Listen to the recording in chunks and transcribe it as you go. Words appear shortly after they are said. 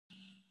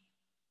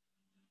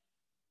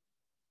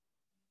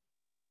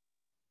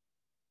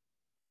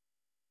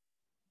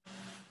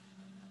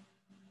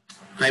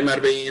Hi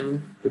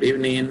Marvin, good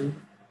evening.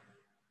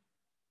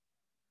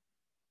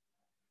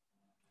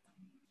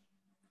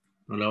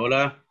 Hola,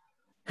 hola.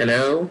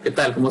 Hello, ¿qué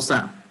tal? ¿Cómo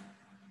está?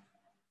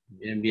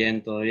 Bien,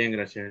 bien, todo bien,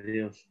 gracias a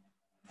Dios.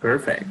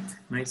 Perfect.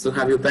 Nice to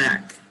have you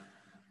back.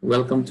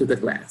 Welcome to the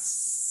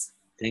class.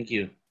 Thank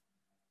you.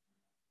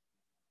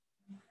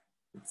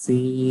 Let's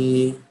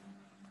see.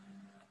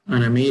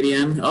 Ana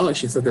Miriam. Oh,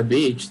 she's at the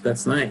beach.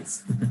 That's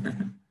nice.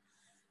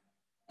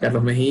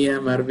 Carlos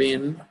Mejía,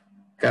 Marvin,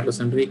 Carlos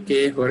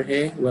Enrique,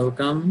 Jorge,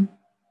 welcome.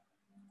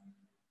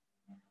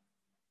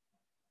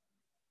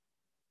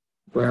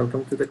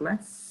 Welcome to the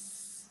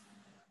class.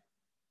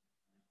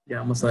 Ya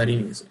vamos a dar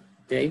inicio.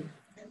 Okay.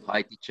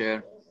 Hi,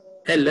 teacher.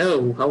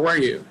 Hello, how are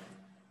you?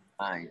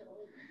 Hi.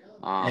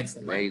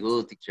 Excellent. Very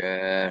good,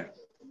 teacher.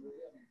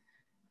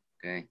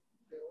 Okay.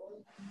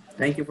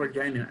 Thank you for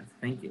joining us.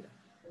 Thank you.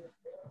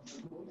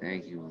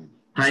 Thank you.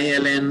 Hi,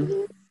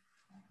 Ellen.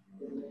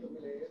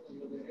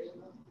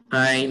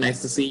 Hi,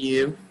 nice to see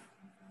you.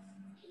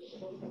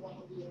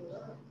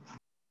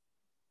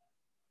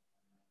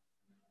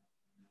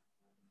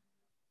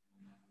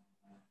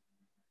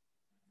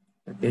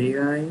 Ok,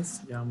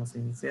 guys, ya vamos a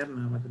iniciar.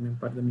 Nada más un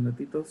par de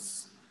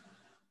minutitos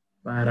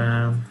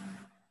para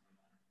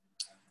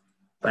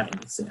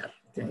iniciar.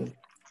 Okay.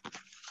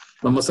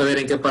 Vamos a ver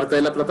en qué parte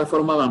de la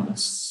plataforma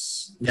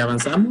vamos. ¿Ya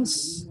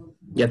avanzamos?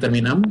 ¿Ya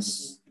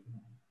terminamos?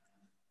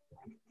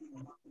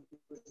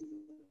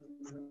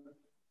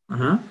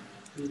 Ajá.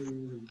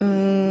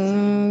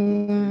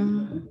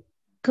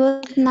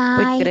 Good night.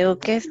 Pues creo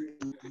que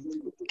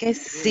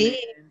sí.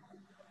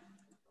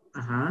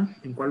 Ajá.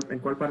 ¿En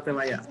cuál parte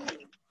vaya?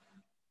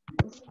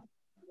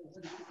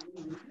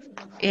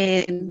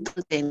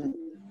 Entonces,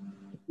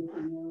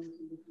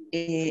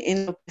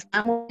 en lo que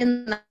estamos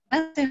viendo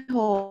antes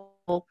o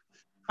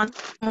cuánto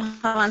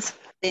vamos a avanzar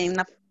en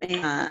la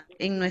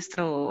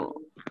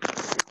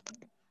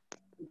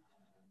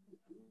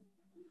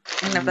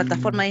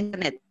plataforma de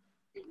internet.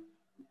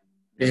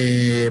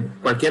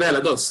 Cualquiera de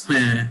las dos.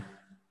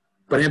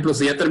 Por ejemplo,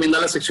 si ya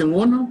terminó la sección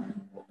 1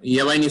 y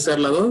ya va a iniciar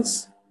la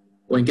 2,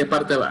 ¿o en qué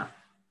parte va?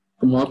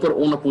 Como va por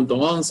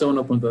 1.11,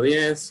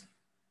 1.10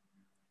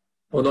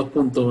 o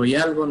 2 y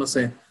algo, no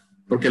sé.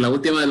 Porque la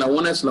última de la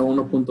 1 es la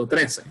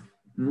 1.13.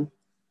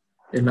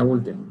 Es la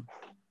última.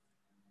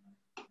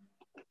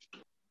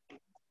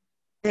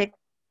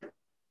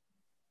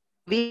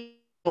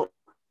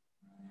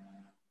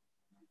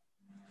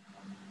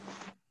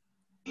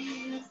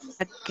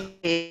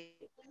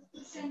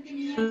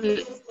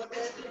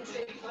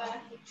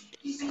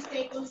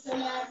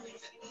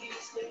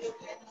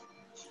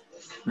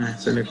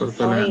 Se le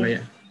cortó la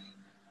ya.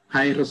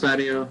 Hi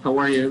Rosario, how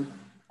are you?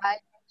 Hi,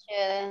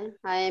 teacher.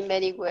 I am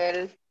very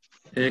well.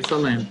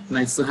 Excellent.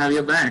 Nice to have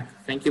you back.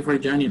 Thank you for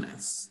joining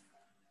us.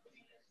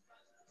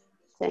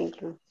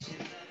 Thank you.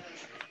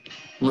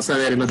 Vamos a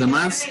ver, ¿y los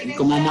demás?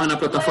 ¿Cómo vamos en la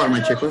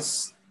plataforma,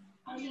 chicos?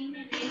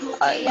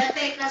 Ya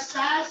te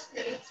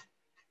casaste.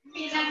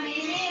 Mira mi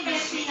vida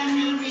sin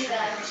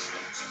olvidar.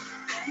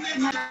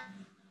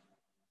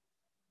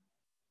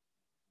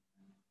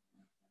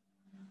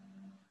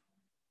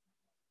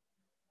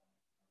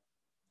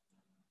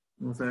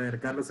 Vamos a ver,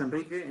 Carlos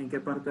Enrique, ¿en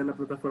qué parte de la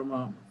plataforma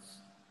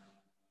vamos?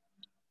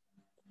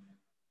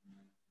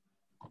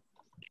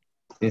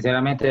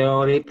 Sinceramente,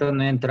 ahorita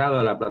no he entrado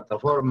a la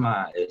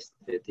plataforma,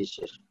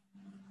 teacher.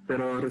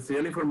 Pero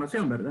recibió la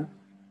información, ¿verdad?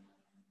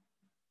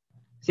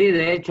 Sí,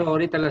 de hecho,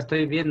 ahorita la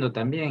estoy viendo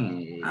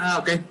también.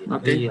 Ok.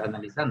 Estoy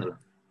analizándola.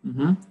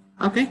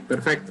 Ok,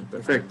 perfecto.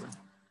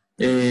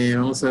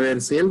 Vamos a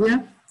ver,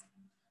 Silvia.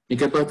 ¿En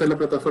qué parte de la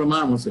plataforma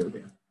vamos,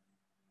 Silvia?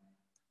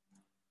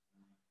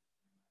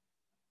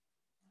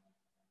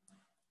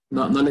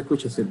 No le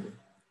escucho, Silvia.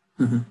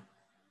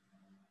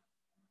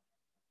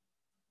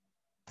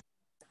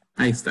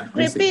 Ahí está.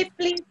 Repeat,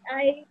 please.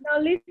 I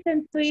don't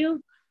listen to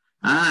you.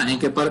 ¿En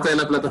qué parte de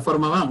la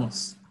plataforma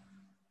vamos?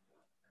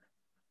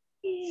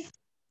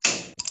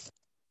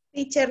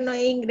 Teacher, no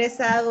he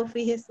ingresado,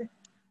 fíjese.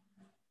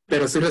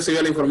 Pero sí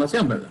recibió la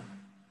información, ¿verdad?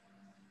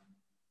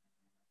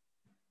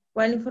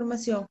 ¿Cuál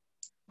información?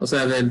 O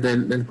sea,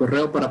 del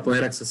correo para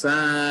poder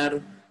accesar,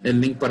 el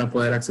link para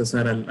poder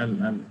accesar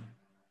al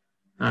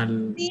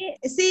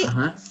Sí.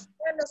 Ajá.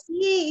 Bueno,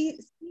 sí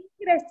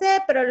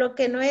ingresé, pero lo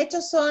que no he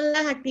hecho son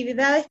las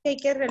actividades que hay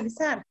que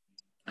realizar.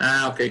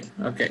 Ok.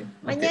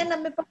 Mañana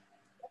me pongo.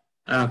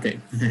 Ok,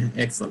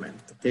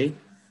 excelente, ok.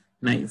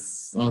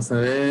 Nice. Vamos a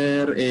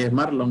ver,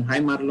 Marlon. Hi,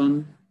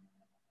 Marlon.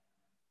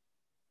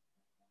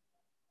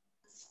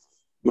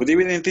 Good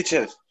evening,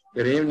 teacher.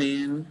 Good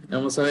evening.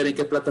 Vamos a ver en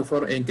qué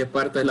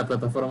parte de la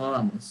plataforma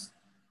vamos.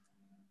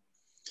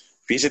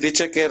 Fíjese,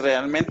 teacher, que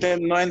realmente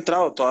no he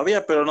entrado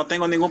todavía, pero no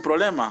tengo ningún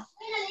problema.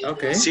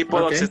 Ok. Sí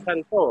puedo accesar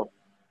y todo,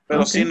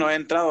 pero sí no he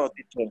entrado,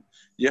 teacher.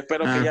 Yo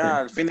espero que ya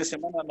al fin de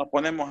semana nos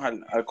ponemos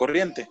al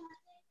corriente.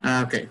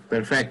 Ok,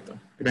 perfecto.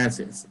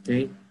 Gracias,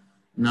 ok.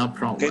 No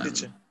problem. Ok,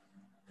 teacher.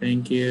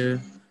 Thank you.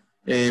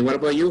 What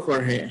about you,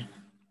 Jorge?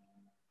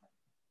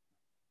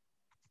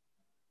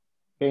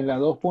 En la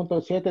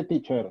 2.7,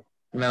 teacher.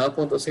 En la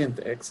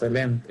 2.7,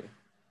 excelente.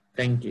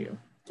 Thank you.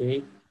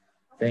 Ok.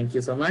 Thank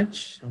you so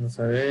much. Vamos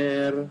a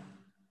ver.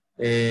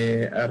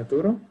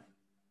 Arturo.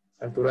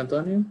 Arturo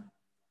Antonio.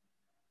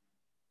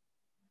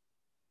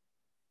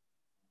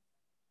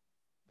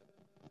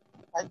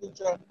 Hi,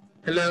 teacher.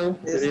 Hello.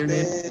 Good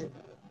evening.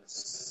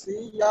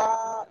 Sí,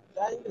 ya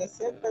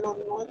ingresé, pero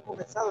no he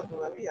comenzado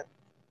todavía.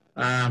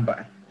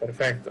 Va,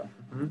 perfecto.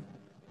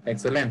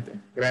 Excelente.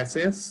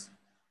 Gracias.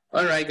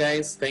 All right,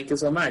 guys. Thank you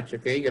so much.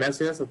 Ok,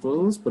 gracias a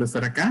todos por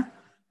estar acá.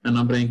 En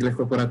nombre de Inglés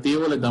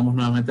Corporativo les damos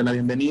nuevamente la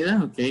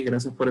bienvenida. Ok,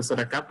 gracias por estar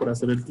acá, por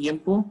hacer el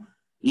tiempo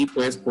y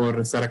pues por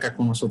estar acá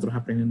con nosotros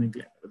aprendiendo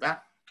inglés,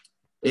 ¿verdad?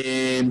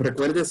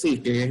 Recuerde,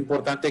 sí, que es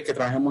importante que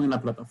trabajemos en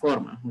la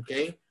plataforma, ¿ok?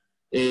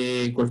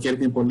 Cualquier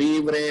tiempo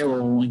libre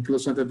o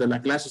incluso antes de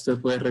la clase usted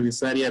puede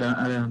revisar y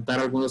adelantar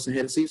algunos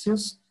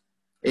ejercicios,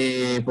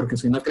 porque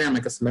si no,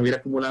 créanme que se le va a ir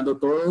acumulando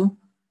todo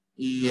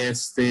y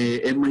es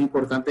más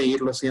importante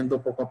irlo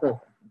haciendo poco a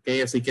poco, ¿ok?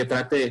 Así que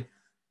trate,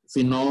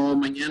 si no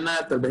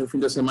mañana, tal vez el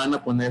fin de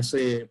semana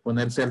ponerse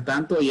al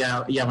tanto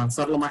y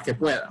avanzar lo más que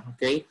pueda,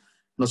 ¿ok?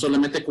 No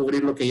solamente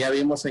cubrir lo que ya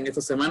vimos en esta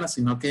semana,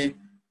 sino que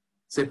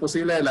si es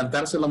posible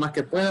adelantarse lo más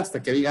que pueda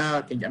hasta que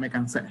diga que ya me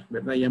cansé,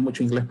 ¿verdad? Ya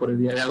mucho inglés por el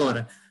día de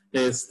ahora.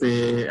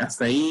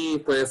 Hasta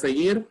ahí puede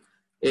seguir,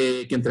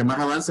 que entre más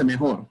avance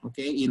mejor, ¿ok?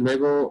 Y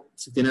luego,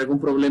 si tiene algún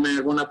problema en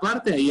alguna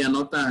parte, ahí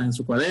anota en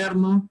su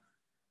cuaderno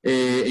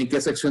en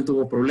qué sección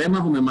tuvo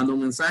problemas o me manda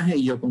un mensaje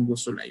y yo con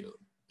gusto le ayudo,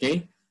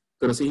 ¿ok?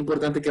 Pero sí es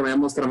importante que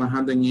vayamos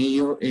trabajando en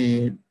ello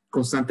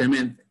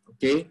constantemente,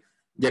 ¿ok?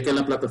 Ya que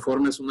la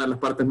plataforma es una de las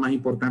partes más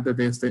importantes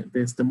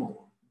de este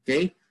módulo, ¿ok?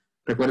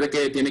 Recuerde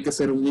que tiene que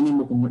ser un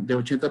mínimo de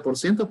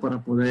 80%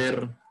 para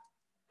poder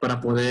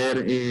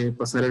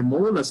pasar el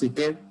módulo, así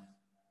que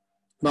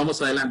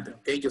vamos adelante,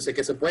 ¿ok? Yo sé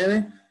que se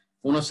puede,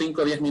 unos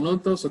 5 o 10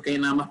 minutos, ¿ok?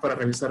 Nada más para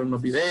revisar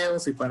unos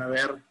videos y para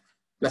ver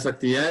las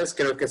actividades,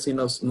 creo que sí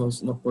nos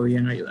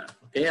podían ayudar,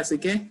 ¿ok? Así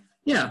que,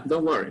 yeah,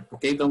 don't worry,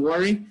 ¿ok? Don't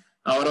worry.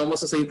 Ahora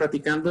vamos a seguir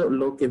practicando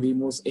lo que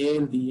vimos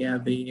el día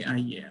de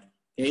ayer,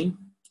 ¿ok?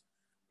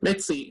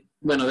 Let's see.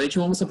 Bueno, de hecho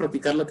vamos a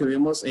practicar lo que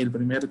vimos el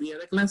primer día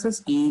de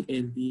clases y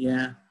el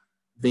día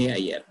de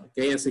ayer. Ok,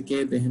 así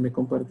que déjenme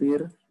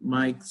compartir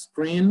my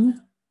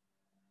screen.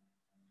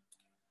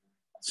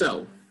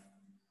 So,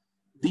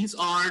 these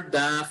are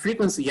the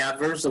frequency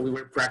adverbs that we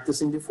were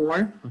practicing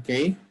before.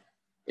 Ok,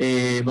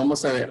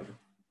 vamos a ver.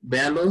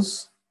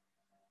 Véalos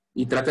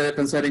y trate de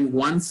pensar en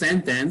one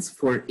sentence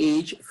for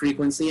each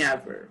frequency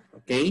adverb.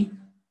 Ok,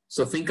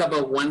 so think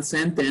about one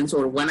sentence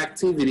or one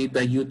activity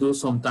that you do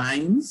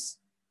sometimes.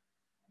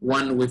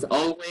 One with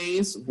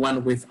always,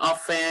 one with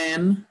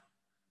often,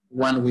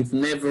 one with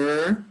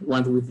never,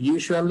 one with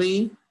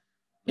usually,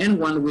 and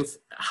one with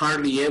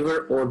hardly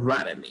ever or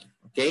rarely,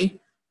 ¿ok?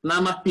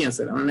 Nada más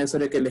piénsela, no es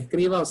necesario que le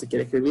escriba o si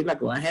quiere escribirla,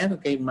 go ahead,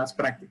 ¿ok? Más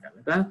práctica,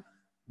 ¿verdad?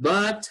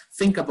 But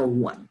think about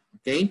one,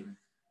 ¿ok?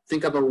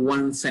 Think about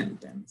one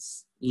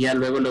sentence. Y ya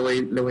luego le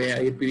voy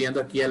a ir pidiendo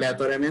aquí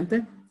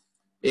aleatoriamente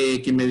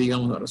que me diga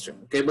una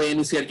oración, ¿ok? Voy a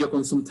iniciar yo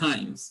con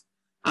sometimes.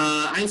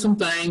 I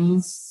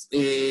sometimes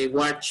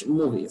watch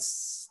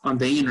movies on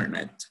the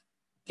internet,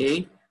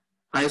 okay?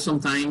 I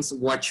sometimes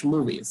watch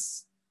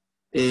movies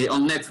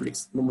on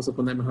Netflix. Vamos a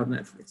poner mejor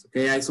Netflix,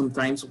 okay? I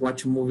sometimes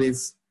watch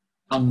movies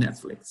on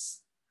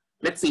Netflix.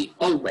 Let's see,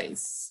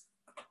 always.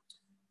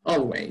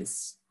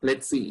 Always.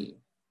 Let's see.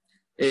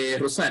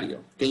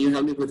 Rosario, can you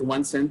help me with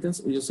one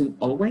sentence using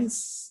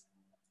always?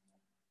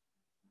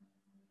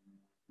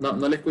 No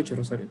le escucho,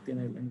 Rosario.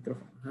 Tiene el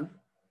micrófono. ¿Ah?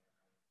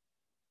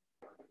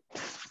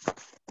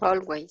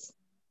 Always.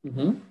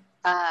 Mm-hmm.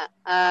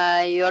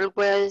 I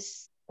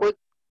always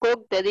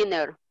cook the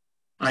dinner.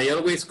 I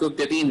always cook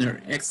the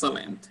dinner.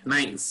 Excellent.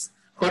 Nice.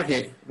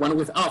 Jorge, one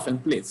with often,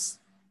 please.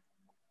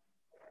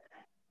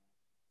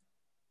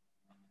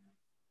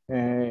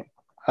 I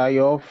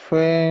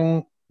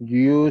often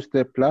use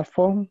the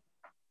platform.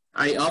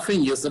 I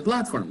often use the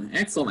platform.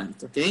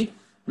 Excellent. Okay.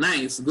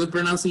 Nice. Good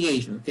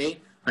pronunciation.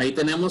 Okay. Ahí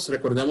tenemos,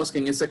 recordemos que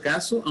en este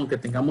caso, aunque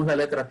tengamos la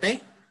letra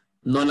T,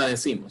 no la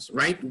decimos,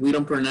 right? We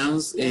don't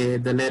pronounce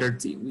the letter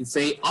T. We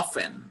say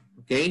often,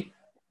 okay?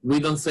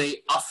 We don't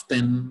say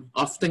often.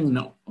 Often,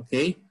 no,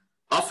 okay?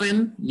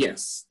 Often,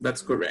 yes,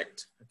 that's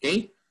correct,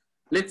 okay?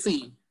 Let's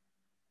see.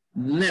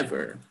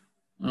 Never.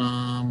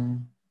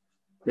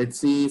 Let's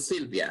see,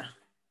 Sylvia.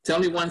 Tell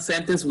me one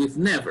sentence with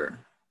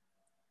never.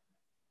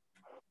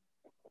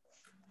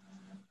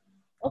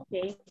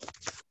 Okay.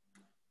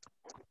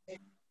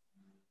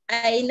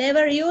 I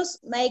never use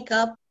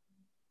makeup.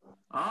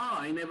 Oh,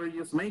 I never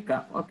use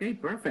makeup. Okay,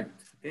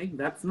 perfect. Okay,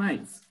 that's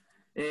nice.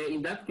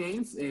 In that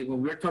case,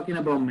 when we're talking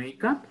about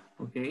makeup,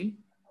 okay,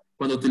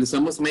 cuando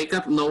utilizamos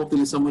makeup no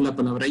utilizamos la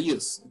palabra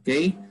use,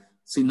 okay,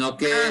 sino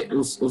que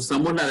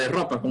usamos la de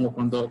ropa, como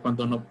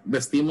cuando nos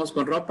vestimos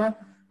con ropa,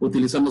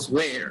 utilizamos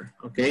wear,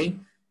 okay,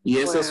 y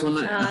esa es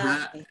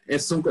una,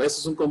 es un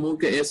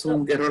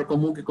error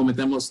común que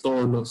cometemos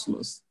todos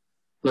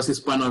los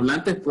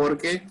hispanohablantes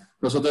porque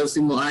nosotros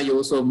decimos, yo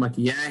uso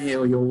maquillaje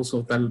o yo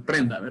uso tal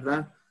prenda,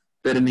 ¿verdad?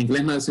 Pero en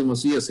inglés no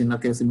decimos use, sino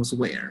que decimos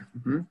wear.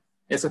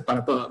 Eso es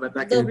para todo,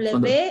 ¿verdad?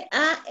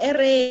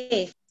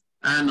 W-A-R-E.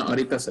 Ah, no,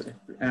 ahorita se le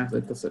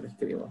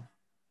escribo.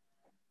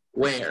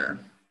 Wear,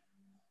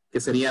 que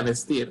sería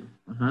vestir.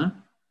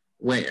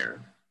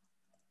 Wear.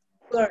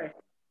 Wear.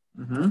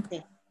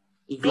 Sí.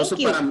 Incluso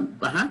para,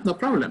 no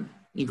problem.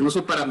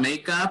 Incluso para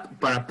makeup,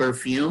 para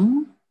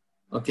perfume,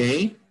 ok.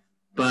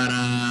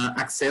 Para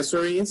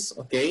accessories,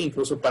 ok.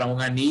 Incluso para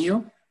un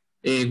anillo,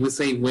 we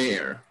say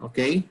wear,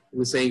 ok.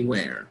 We say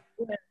wear.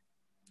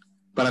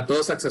 Para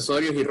todos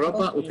accesorios y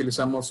ropa,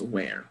 utilizamos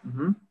wear.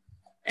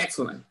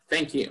 Excellent.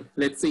 Thank you.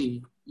 Let's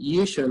see.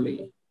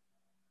 Usually,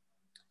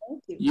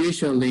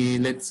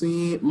 let's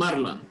see.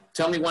 Marlon,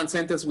 tell me one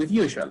sentence with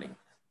usually.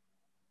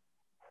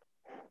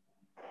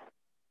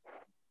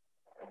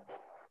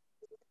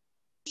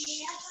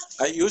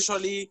 I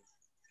usually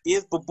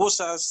eat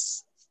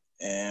pupusas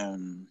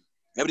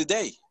every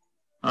day.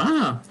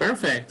 Ah,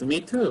 perfect.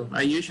 Me too.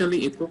 I usually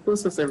eat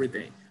pupusas every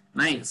day.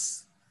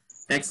 Nice.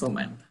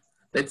 Excellent.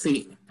 Let's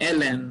see.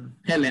 Helen,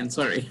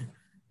 sorry.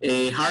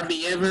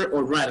 Hardly ever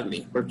or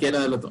rarely. Cualquiera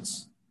de los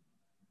dos.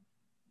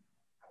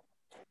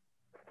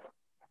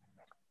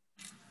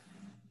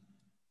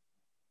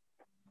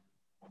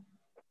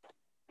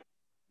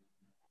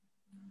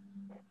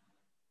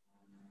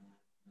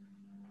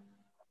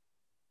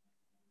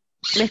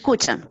 ¿Me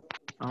escuchan?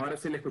 Ahora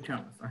sí le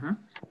escuchamos. Ajá.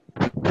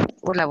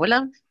 Hola,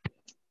 hola.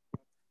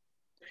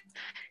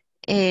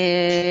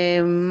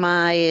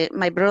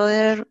 My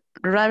brother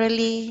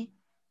rarely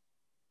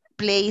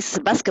plays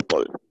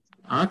basketball.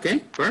 Okay,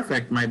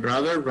 perfect. My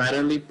brother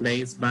rarely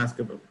plays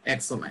basketball.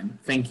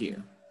 Excellent. Thank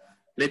you.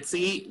 Let's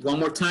see, one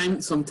more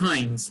time,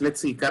 sometimes. Let's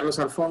see, Carlos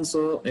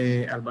Alfonso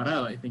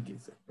Alvarado, I think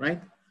it's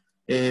right?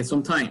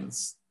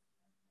 Sometimes.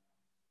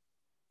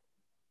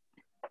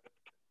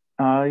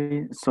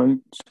 I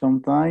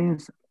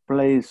sometimes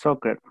play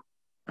soccer.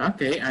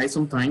 Okay, I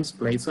sometimes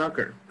play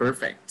soccer.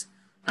 Perfect.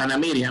 Ana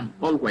Miriam,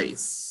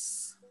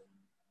 always.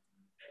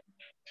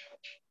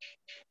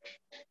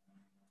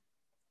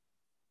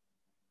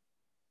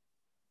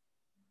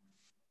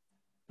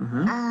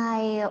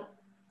 I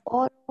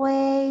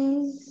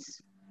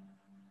always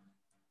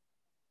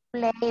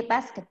play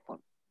basketball.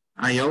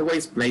 I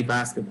always play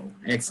basketball.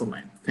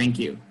 Excellent. Thank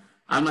you.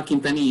 Alma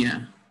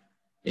Quintanilla,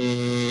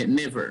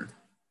 never.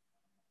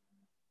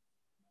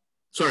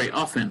 Sorry,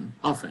 often.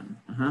 Often.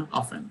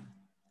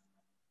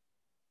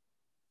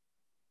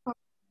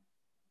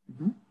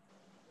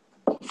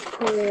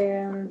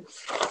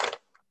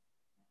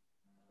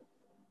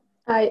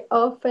 I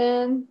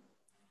often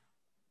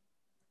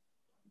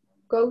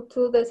go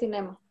to the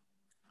cinema.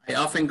 I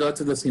often go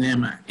to the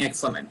cinema.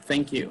 Excellent.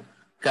 Thank you.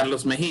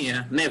 Carlos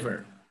Mejia,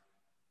 never.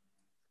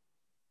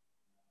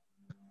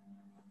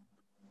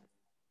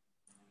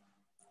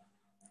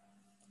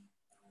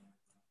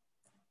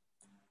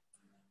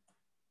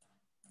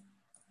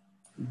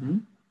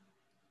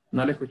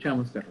 No le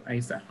escuchamos, Carlos. Ahí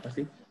está.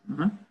 Así.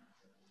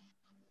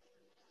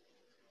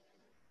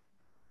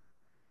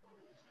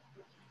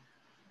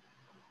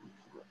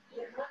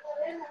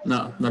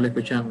 No, no le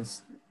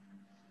escuchamos.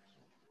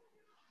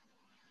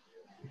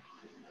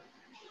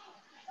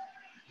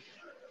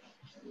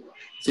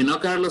 Si no,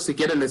 Carlos, si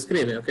quiere le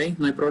escribe, ¿ok?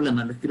 No hay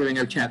problema, le escribe en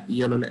el chat y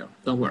yo lo leo.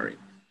 Don't worry.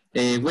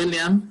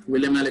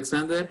 William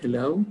Alexander,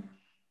 hello.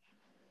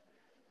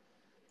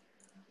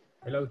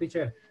 Hello,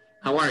 teacher.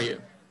 How are you?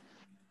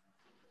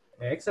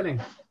 Excellent.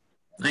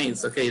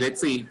 Nice. Okay,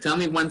 let's see. Tell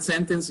me one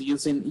sentence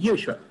using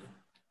usually.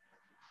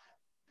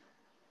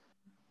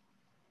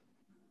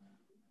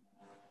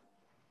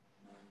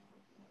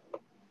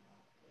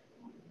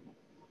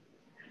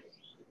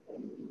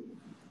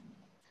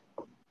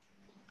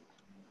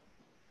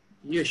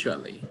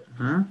 Usually.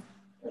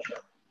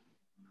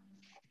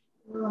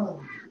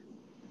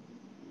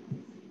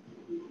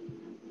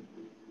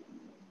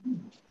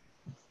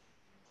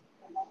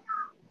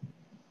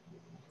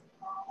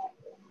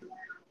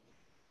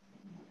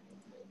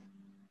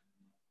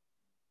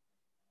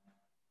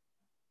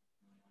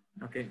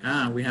 Okay.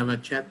 We have a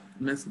chat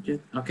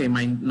message. Okay,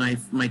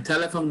 my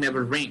telephone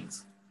never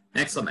rings.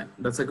 Excellent.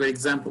 That's a great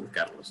example,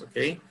 Carlos.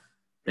 Okay.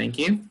 Thank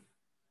you.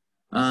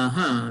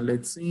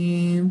 Let's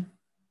see.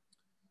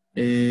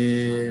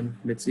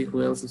 Let's see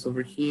who else is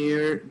over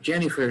here.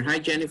 Jennifer. Hi,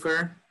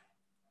 Jennifer.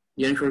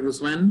 Jennifer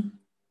Guzman.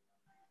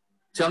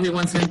 Tell me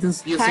one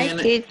sentence using Hi,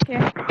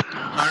 teacher.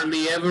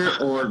 hardly ever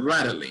or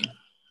rarely.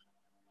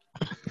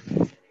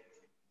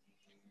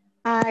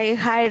 I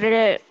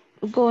hardly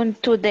go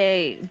to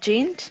the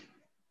gym.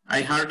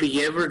 I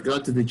hardly ever go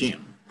to the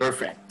gym.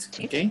 Perfect.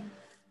 Okay.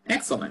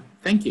 Excellent.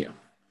 Thank you.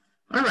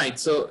 All right.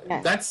 So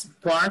that's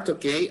part,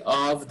 okay,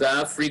 of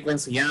the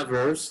frequency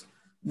adverbs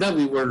that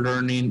we were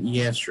learning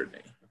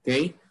yesterday.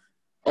 Okay.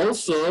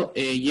 Also,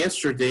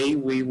 yesterday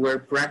we were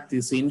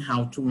practicing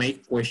how to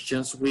make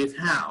questions with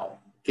how.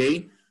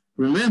 Okay.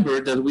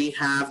 Remember that we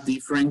have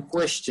different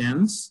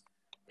questions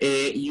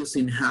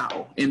using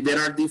how, and there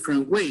are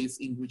different ways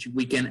in which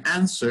we can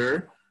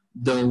answer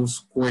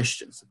those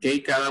questions. Okay.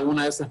 Cada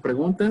una de estas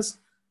preguntas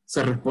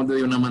se responde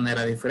de una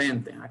manera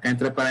diferente. Acá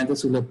entre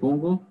paréntesis le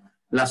pongo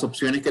las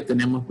opciones que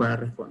tenemos para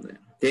responder.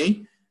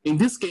 Okay. In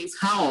this case,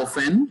 how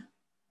often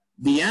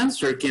the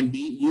answer can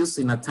be used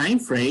in a time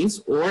phrase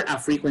or a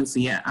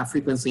frequency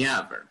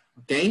adverb,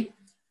 okay?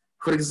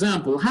 For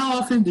example, how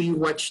often do you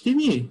watch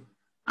TV?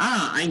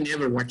 I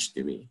never watch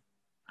TV.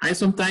 I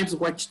sometimes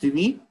watch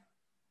TV,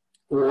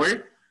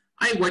 or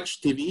I watch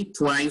TV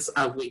twice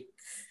a week,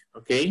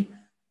 okay?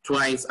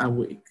 Twice a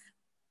week.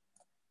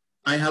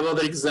 I have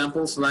other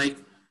examples like,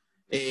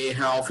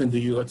 how often do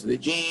you go to the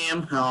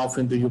gym? How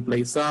often do you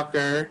play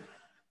soccer?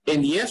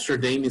 And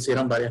yesterday me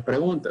hicieron varias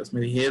preguntas.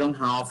 Me dijeron,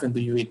 how often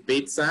do you eat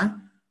pizza?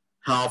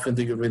 How often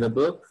do you read a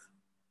book?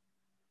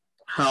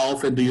 How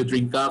often do you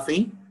drink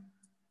coffee?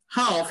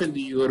 How often do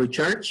you go to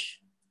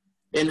church?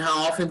 And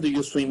how often do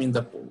you swim in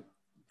the pool?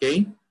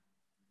 Okay.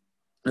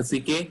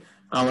 Así que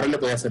ahora le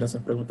voy a hacer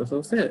esas preguntas a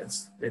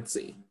ustedes. Let's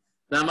see.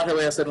 Nada más le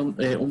voy a hacer un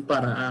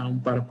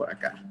par por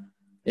acá.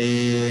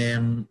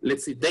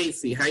 Let's see,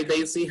 Daisy. Hi,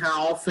 Daisy.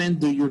 How often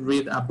do you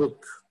read a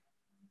book?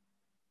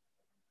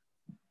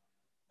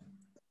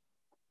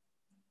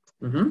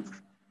 Mm-hmm.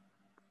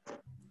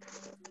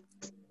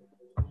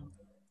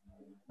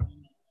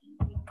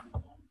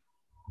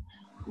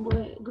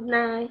 Good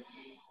night.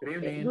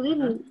 Good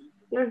evening.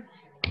 Good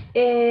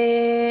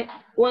evening.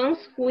 Once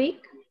a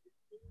week.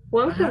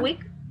 Once a week.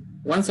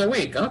 Once a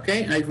week.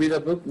 Okay, I read a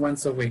book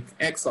once a week.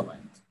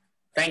 Excellent.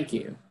 Thank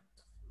you.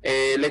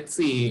 Let's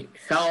see.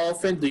 How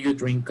often do you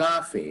drink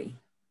coffee?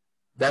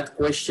 That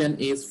question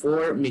is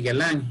for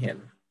Miguel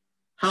Angel.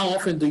 How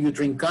often do you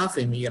drink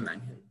coffee, Miguel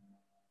Angel?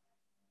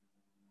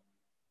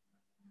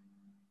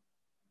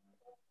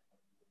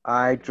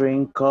 I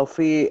drink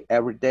coffee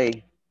every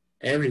day.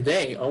 Every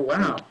day. Oh,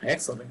 wow.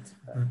 Excellent.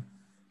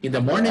 In the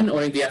morning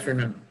or in the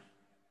afternoon?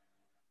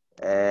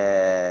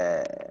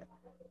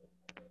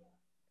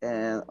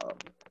 And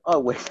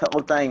always,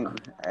 all time.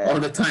 All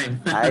the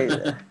time.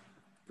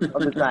 All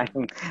the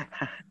time.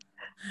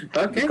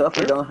 Okay. The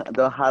coffee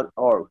don't have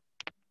hour.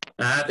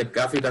 The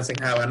coffee doesn't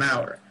have an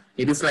hour.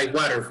 It is like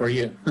water for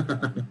you.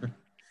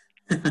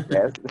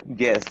 Yes,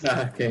 yes.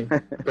 Okay,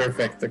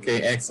 perfect.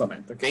 Okay,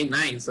 excellent. Okay,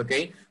 nice.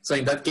 Okay, so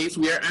in that case,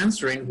 we are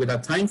answering with a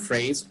time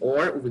phrase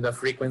or with a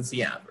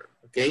frequency adverb.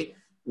 Okay,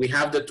 we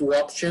have the two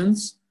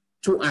options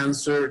to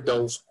answer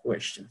those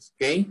questions.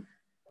 Okay,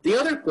 the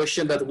other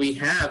question that we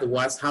had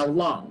was how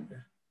long.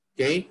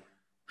 Okay,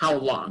 how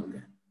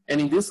long. And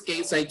in this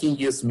case, I can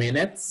use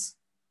minutes,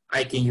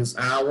 I can use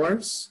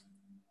hours,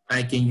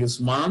 I can use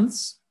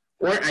months,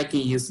 or I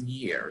can use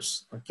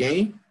years.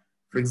 Okay.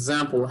 For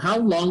example, how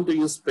long do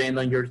you spend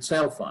on your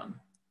cell phone?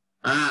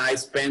 I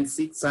spend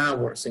 6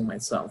 hours in my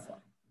cell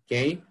phone,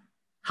 okay?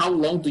 How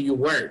long do you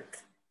work?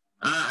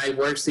 I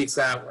work 6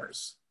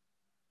 hours.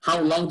 How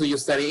long do you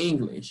study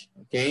English,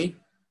 okay?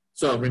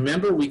 So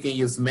remember, we can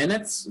use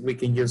minutes, we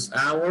can use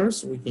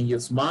hours, we can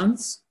use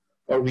months,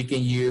 or we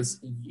can use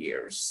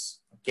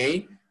years,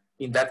 okay?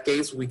 In that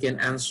case, we can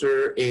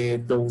answer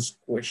those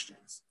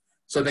questions.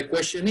 So the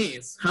question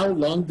is, how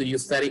long do you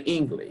study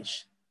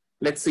English?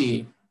 Let's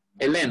see.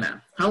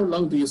 Elena, how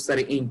long do you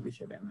study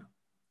English, Elena?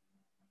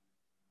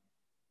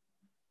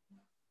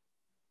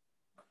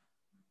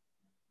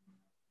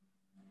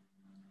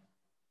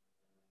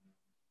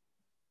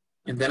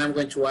 And then I'm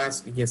going to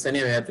ask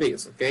Yesenia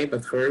Beatriz, okay?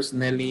 But first,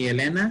 Nelly,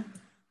 Elena,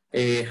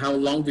 how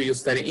long do you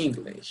study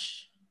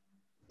English?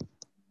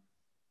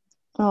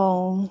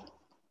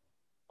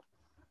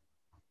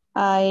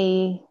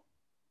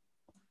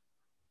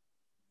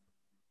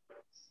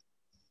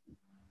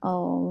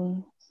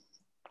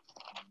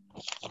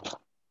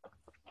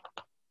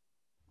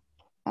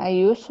 I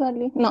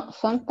usually, no,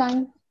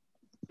 sometimes.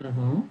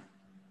 Mm-hmm.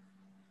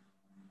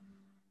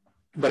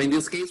 But in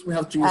this case, we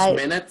have to use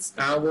minutes,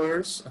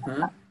 hours,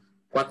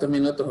 ¿cuántos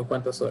minutos o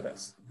cuántas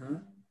horas?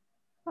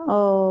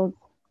 1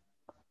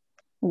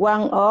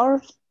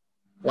 hour.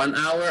 1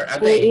 hour a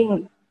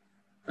day.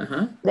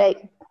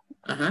 Day.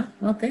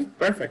 Okay,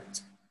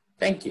 perfect.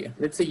 Thank you.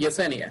 Let's see,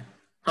 Yesenia.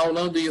 How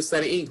long do you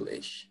study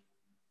English?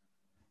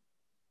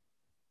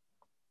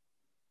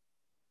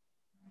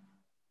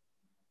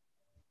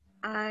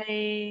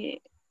 I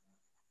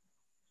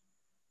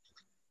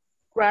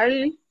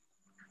rarely.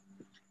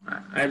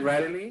 I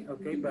rarely,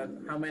 okay, but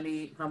how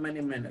many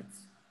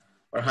minutes?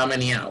 Or how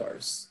many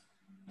hours?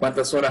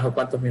 ¿Cuántas horas o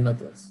cuántos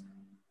minutos?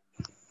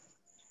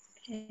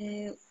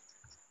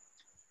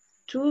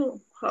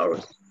 2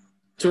 hours.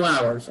 2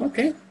 hours,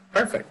 okay,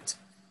 perfect.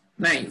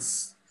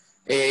 Nice.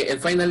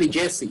 And finally,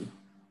 Jessie.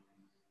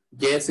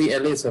 Jessie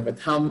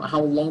Elizabeth,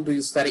 how long do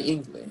you study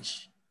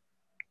English?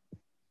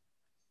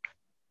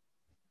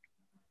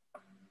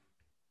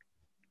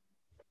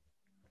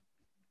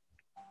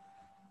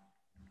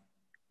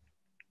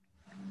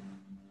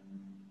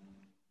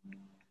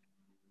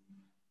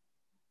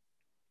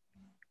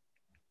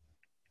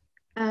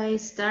 I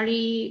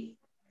study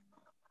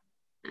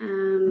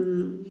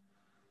 1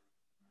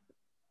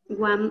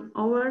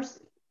 hour.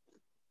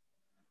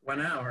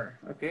 1 hour,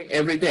 okay,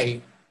 every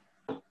day.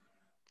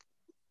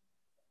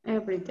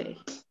 Every day.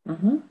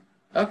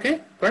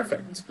 Okay,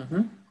 perfect.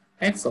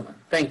 Excellent,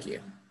 thank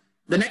you.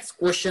 The next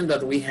question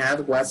that we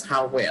had was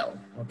how well,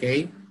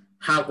 okay?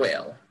 How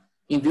well.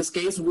 In this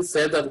case, we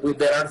said that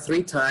there are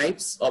 3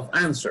 types of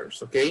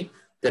answers, okay?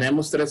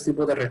 Tenemos 3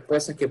 tipos de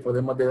respuestas que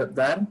podemos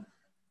dar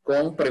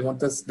con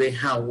preguntas de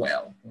how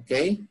well,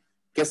 okay?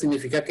 ¿Qué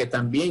significa que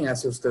también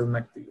hace usted una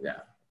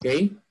actividad,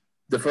 okay?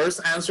 The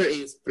first answer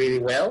is pretty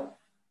well,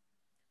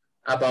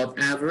 about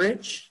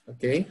average,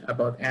 okay?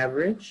 About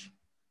average,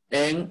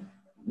 and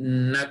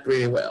not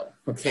pretty well,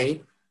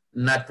 okay?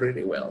 Not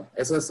pretty well.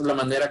 Esa es la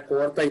manera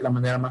corta y la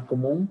manera más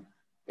común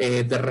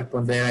de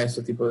responder a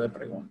este tipo de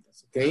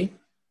preguntas, okay?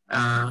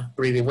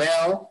 Pretty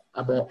well,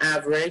 about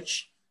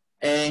average,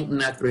 and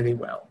not pretty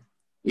well.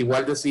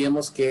 Igual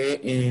decíamos que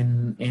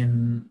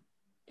en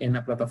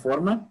la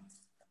plataforma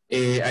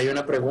hay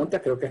una pregunta,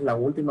 creo que es la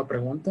última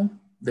pregunta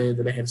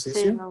del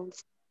ejercicio,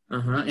 Sí.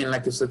 en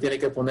la que usted tiene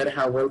que poner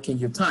how well can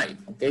you type,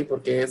 ¿ok?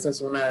 Porque esa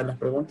es una de las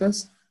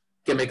preguntas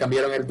que me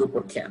cambiaron el do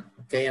por can,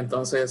 ¿ok?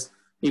 Entonces,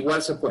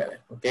 igual se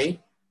puede, ¿ok?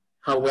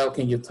 How well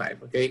can you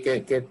type, ¿ok?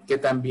 Que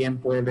también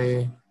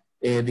puede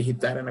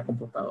digitar en la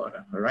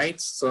computadora, all right?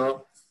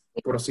 So,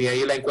 por si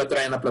ahí la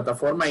encuentra en la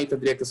plataforma, ahí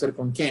tendría que ser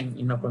con can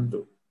y no con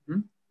do.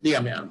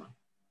 Dígame, Alma.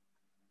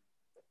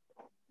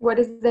 What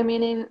is the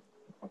meaning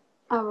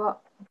of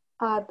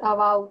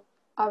about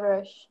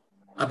average?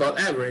 About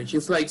average,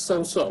 it's like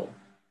so-so.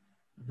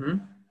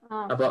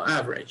 About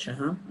average,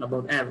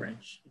 about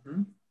average.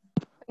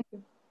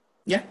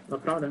 Yeah, no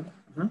problem.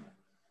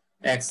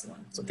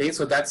 Excellent. Okay,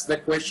 so that's the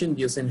question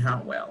using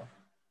how well.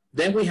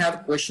 Then we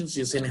have questions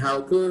using how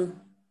good.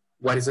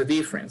 What is the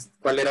difference?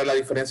 ¿Cuál era la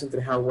diferencia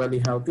entre how well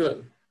y how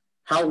good?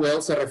 How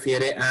well se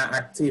refiere a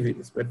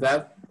activities,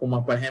 ¿verdad?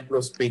 Como por ejemplo,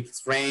 speak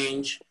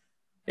French,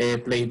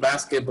 play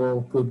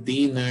basketball, cook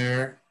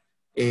dinner,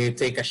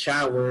 take a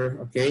shower,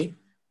 ¿ok?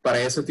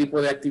 Para ese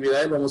tipo de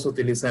actividades vamos a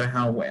utilizar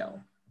how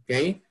well,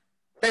 ¿ok?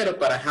 Pero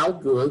para how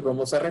good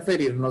vamos a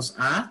referirnos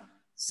a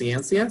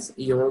ciencias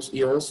y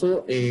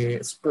also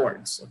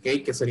sports,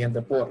 ¿ok? Que serían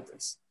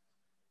deportes.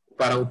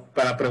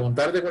 Para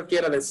preguntar de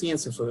cualquiera de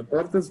ciencias o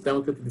deportes,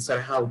 tengo que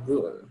utilizar how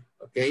good,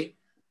 ¿ok?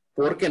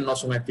 Porque no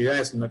son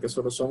actividades, sino que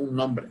solo son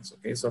nombres,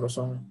 ¿ok? Solo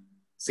son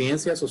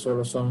ciencias o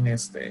solo son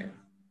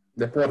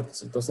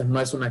deportes. Entonces, no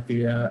es una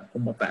actividad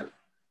como tal.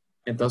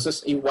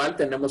 Entonces, igual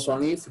tenemos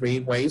only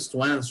 3 ways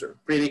to answer.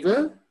 Pretty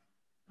good?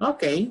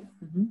 Okay.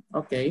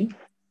 Okay.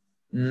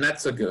 Not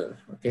so good.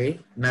 Okay.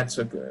 Not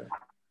so good.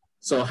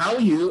 So, how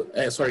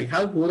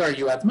good are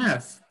you at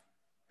math?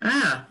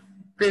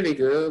 Pretty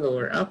good,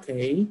 or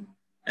okay.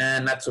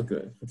 And not so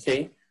good.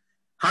 Okay.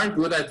 How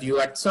good are you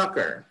at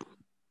soccer?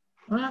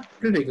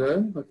 Pretty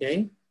good.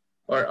 Okay.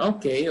 Or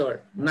okay,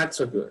 or not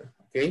so good.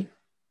 Okay.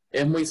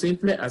 Es muy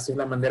simple, así es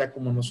la manera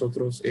como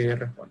nosotros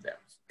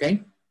respondemos.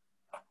 Okay.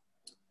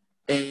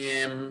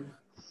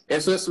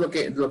 Eso es lo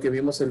que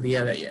vimos el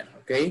día de ayer,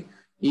 ¿ok?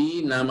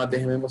 Y nada más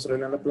déjenme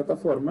mostrarle en la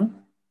plataforma.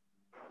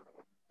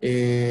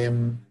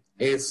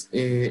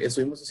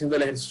 Estuvimos haciendo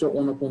el ejercicio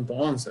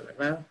 1.11,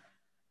 ¿verdad?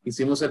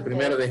 Hicimos el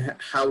primero de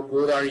how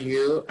good are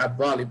you at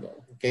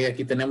volleyball, ¿ok?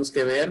 Aquí tenemos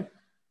que ver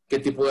qué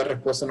tipo de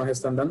respuesta nos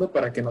están dando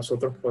para que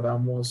nosotros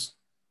podamos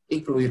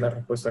incluir la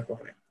respuesta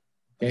correcta,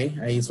 ¿ok?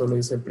 Ahí solo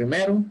hice el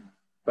primero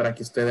para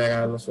que usted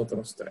haga los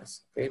otros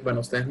 3, ¿ok?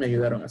 Bueno, ustedes me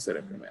ayudaron a hacer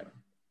el primero.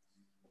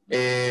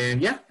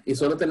 Y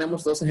solo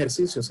tenemos 2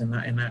 ejercicios en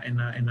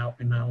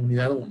la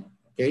unidad 1,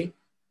 ¿ok?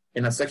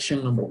 En la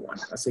section number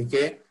 1. Así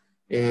que,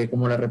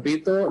 como les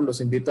repito,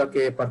 los invito a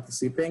que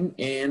participen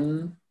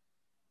en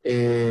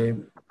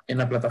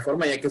la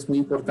plataforma, ya que es muy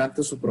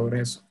importante su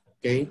progreso,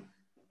 ¿ok?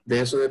 De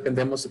eso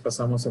dependemos si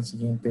pasamos al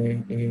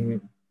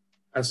siguiente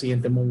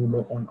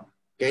módulo o no,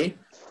 ¿ok?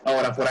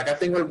 Ahora, por acá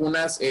tengo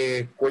algunas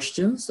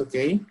questions, ¿ok?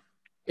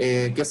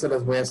 Que se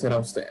las voy a hacer a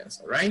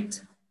ustedes, all right?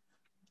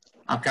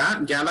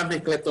 Acá ya las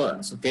mezclé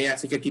todas, ¿ok?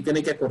 Así que aquí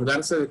tienen que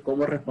acordarse de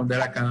cómo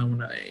responder a cada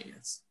una de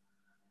ellas.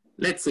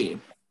 Let's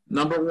see.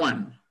 Number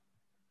 1.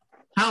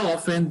 How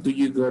often do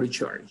you go to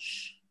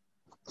church?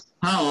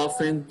 How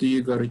often do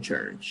you go to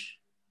church?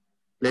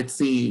 Let's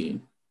see.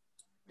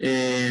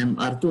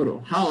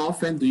 Arturo, how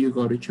often do you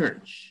go to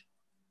church?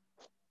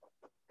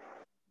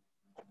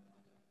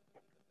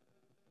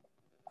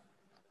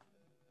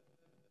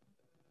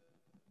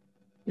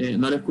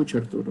 No le escucho,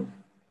 Arturo.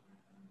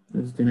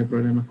 Entonces tiene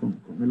problemas con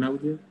el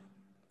audio.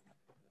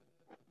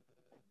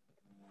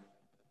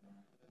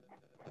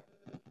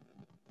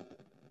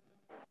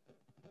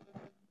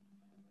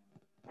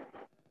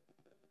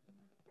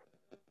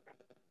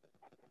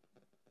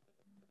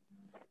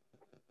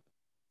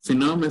 Si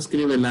no, me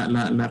escribe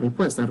la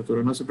respuesta,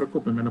 Arturo. No se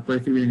preocupe, me la puede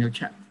escribir en el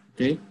chat.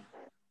 ¿Ok?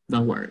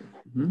 Don't worry.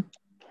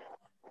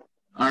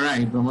 All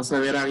right, vamos a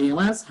ver a alguien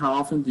más. How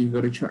often do you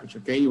go to church?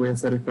 ¿Ok? Y voy a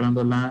estar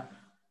esperando la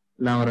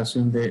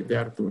oración de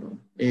Arturo.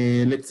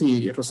 Let's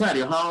see.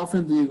 Rosario, how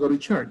often do you go to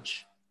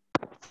church?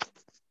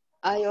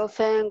 I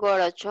often go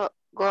to church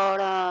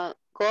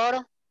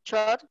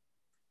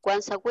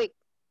once a week.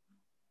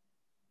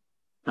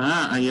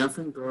 I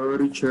often go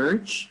to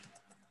church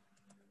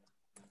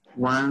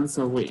once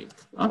a week.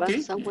 Okay.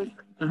 Once a week.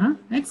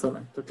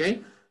 Excellent.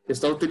 Okay.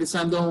 Está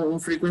utilizando un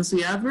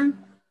frequency adverb.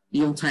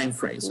 y un time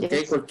phrase, ¿ok?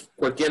 Yes.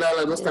 Cualquiera de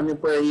las dos Yes. también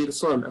puede ir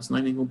solas, no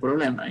hay ningún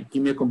problema. Aquí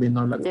me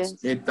combinó las dos. Yes.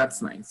 Okay,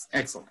 that's nice.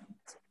 Excellent.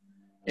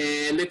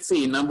 Let's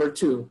see, number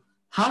 2.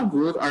 How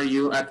good are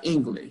you at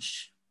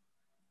English?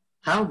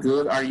 How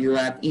good are you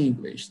at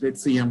English?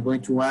 Let's see, I'm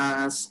going to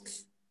ask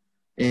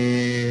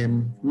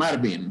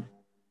Marvin.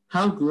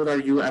 How good are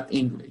you at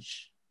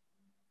English?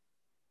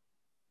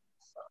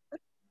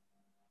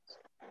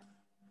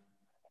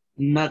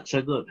 Not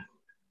so good.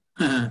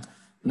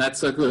 Not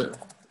so good.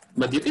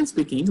 But you can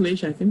speak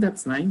English. I think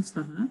that's nice.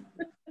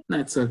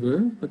 Not so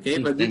good. Okay,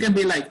 but you can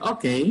be like,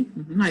 okay,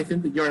 I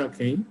think that you're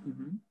okay.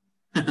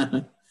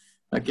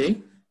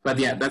 Okay, but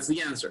yeah, that's the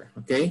answer.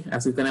 Okay,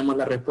 así tenemos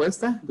la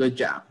respuesta. Good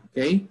job.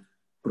 Okay,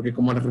 porque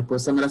como la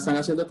respuesta me la están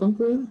haciendo con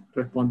good,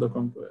 respondo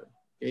con good.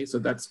 Okay, so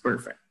that's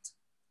perfect.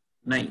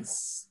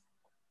 Nice.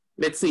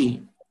 Let's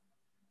see.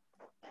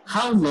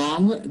 How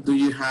long do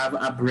you have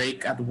a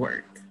break at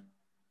work?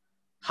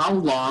 How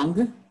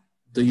long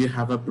do you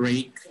have a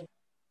break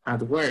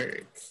at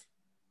work?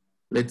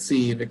 Let's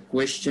see, the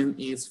question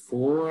is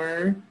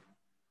for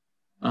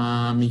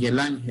Miguel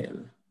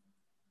Angel.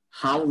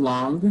 How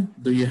long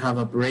do you have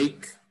a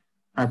break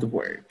at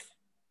work?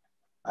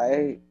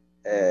 I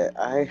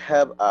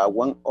have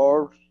 1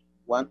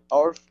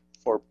 hour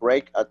for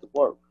break at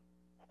work.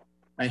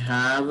 I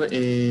have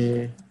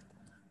a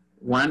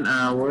 1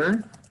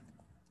 hour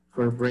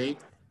for break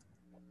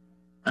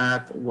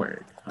at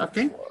work.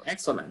 Okay,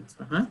 excellent.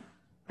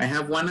 I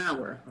have 1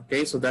 hour.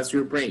 Okay, so that's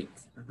your break.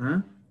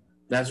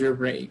 That's your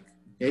break.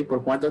 Okay,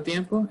 ¿por cuánto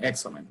tiempo?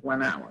 Excellent,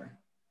 1 hour.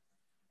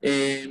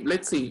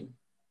 Let's see.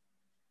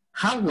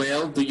 How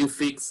well do you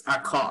fix a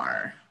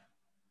car?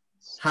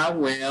 How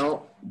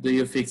well do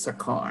you fix a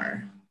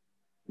car?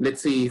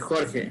 Let's see,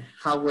 Jorge,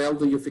 how well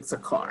do you fix a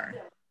car?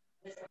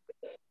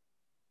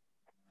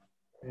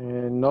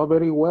 Not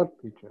very well,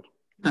 teacher.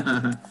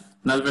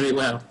 Not very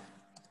well.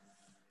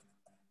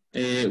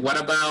 What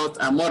about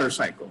a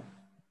motorcycle?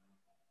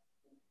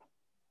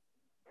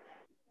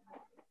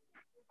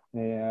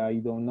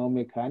 I don't know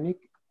mechanic.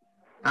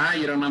 Ah,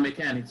 you don't know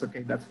mechanics.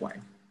 Okay, that's why.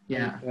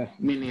 Yeah,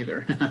 me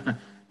neither.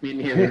 Me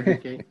neither.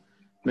 Okay.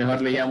 Mejor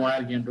le llamo a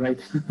alguien,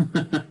 right?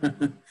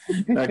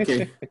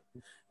 Okay.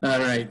 All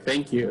right,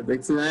 thank you.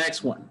 Let's see the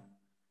next one.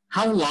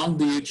 How long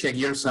do you check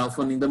your cell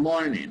phone in the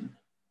morning?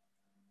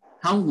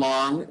 How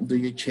long do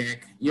you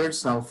check your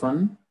cell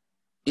phone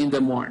in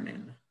the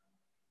morning?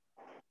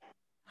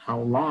 How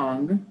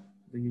long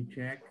do you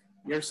check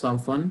your cell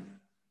phone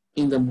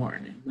in the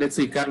morning? Let's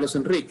see, Carlos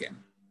Enrique.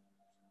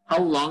 How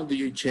long do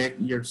you check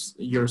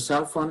your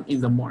cell phone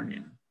in the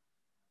morning?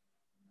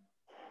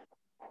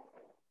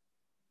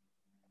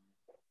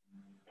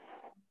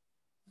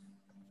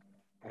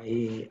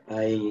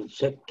 I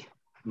check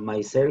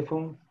my cell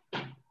phone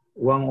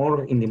 1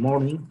 hour in the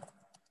morning.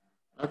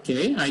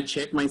 Okay, I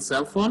check my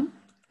cell phone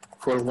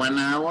for 1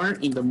 hour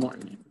in the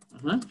morning.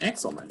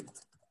 Excellent.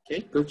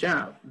 Okay, good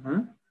job.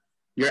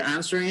 You're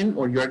answering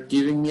or you're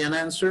giving me an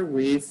answer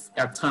with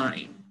a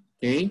time.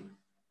 Okay,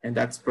 and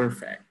that's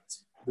perfect.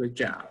 Good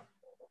job.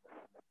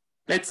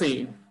 Let's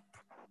see.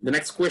 The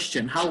next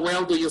question. How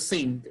well do you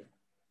sing?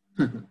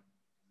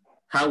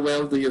 How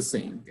well do you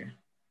sing?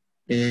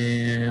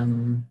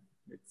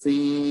 Let's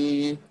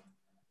see.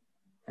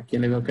 ¿A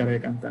quién le veo cara de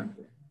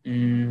cantante?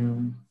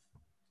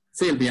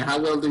 Sylvia, how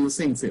well do you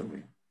sing,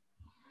 Sylvia?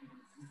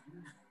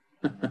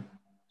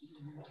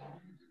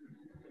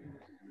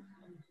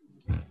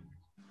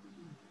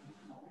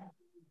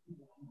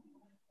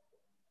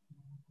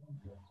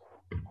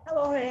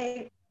 Hello,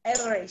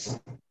 average.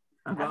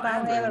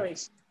 About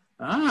average.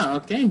 Ah,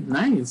 okay,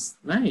 nice,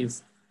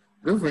 nice.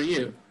 Good for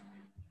you.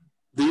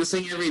 Do you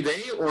sing every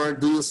day or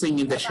do you sing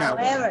in the shower?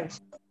 Average.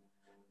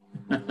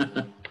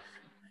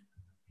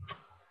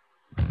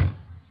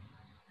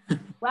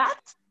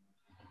 What?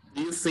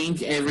 Do you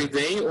sing every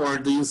day or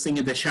do you sing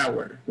in the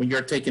shower when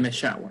you're taking a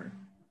shower?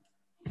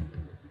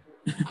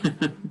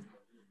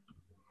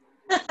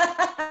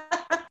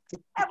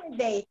 Every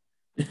day.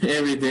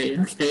 Every day,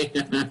 okay.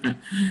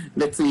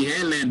 Let's see,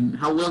 Helen.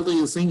 How well do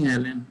you sing,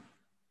 Helen?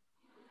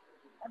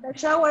 At the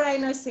shower, I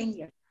know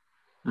singer.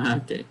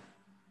 Okay.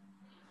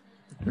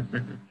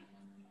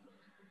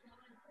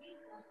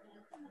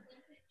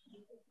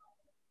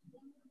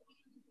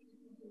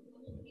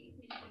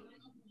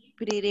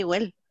 Pretty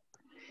well.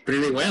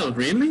 Pretty well,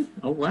 really?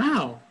 Oh,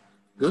 wow.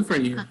 Good for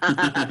you.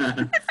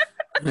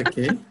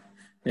 Okay,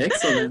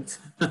 excellent.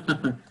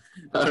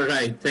 All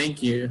right,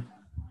 thank you.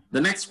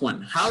 The next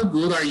one, how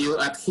good are you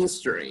at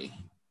history?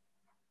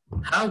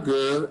 How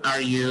good are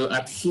you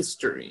at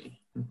history?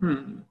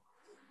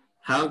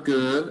 How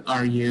good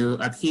are you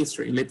at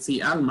history? Let's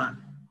see, Alma.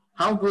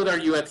 How good are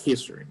you at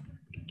history?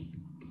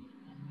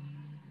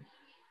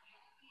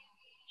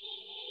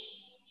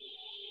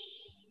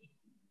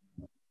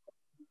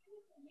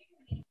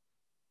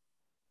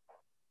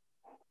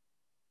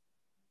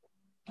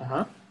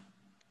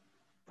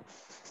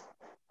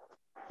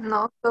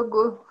 Not so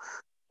good.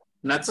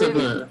 Not so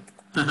good.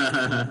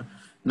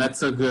 Not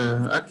so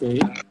good. Okay.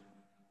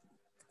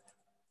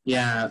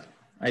 Yeah,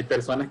 hay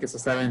personas que se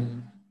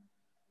saben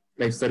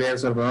la historia de El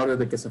Salvador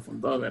desde que se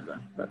fundó,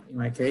 ¿verdad? But in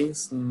my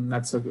case,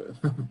 not so good.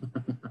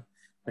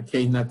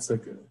 Okay, not so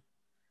good.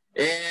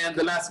 And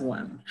the last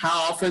one,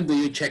 how often do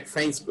you check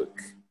Facebook?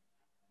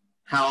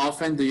 How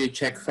often do you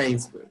check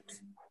Facebook?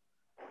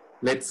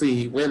 Let's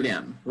see,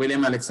 William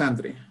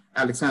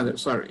Alexander,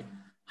 sorry.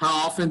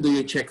 How often do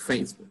you check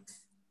Facebook?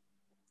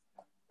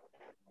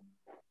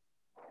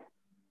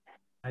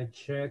 I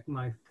check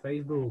my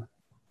Facebook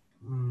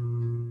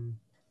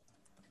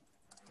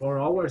 4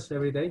 hours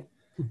every day.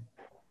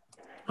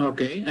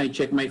 Okay, I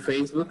check my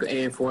Facebook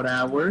 4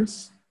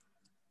 hours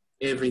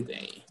every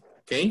day.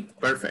 Okay,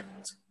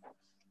 perfect.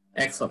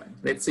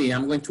 Excellent. Let's see,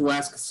 I'm going to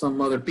ask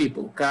some other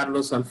people.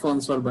 Carlos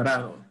Alfonso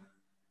Alvarado.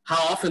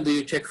 How often do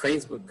you check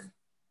Facebook?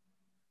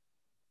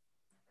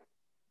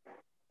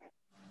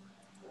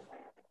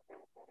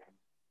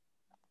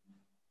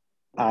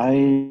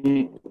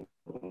 I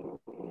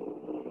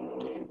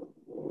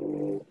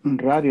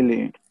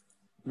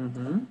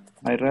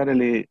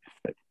rarely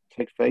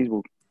check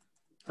Facebook.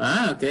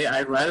 Okay,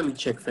 I rarely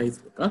check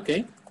Facebook.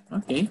 Okay,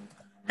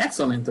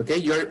 excellent. Okay,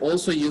 you're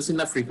also using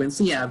a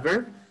frequency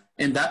adverb,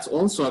 and that's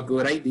also a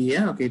good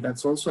idea. Okay,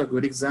 that's also a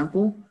good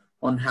example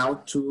on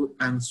how to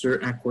answer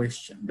a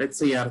question. Let's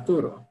see,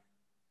 Arturo.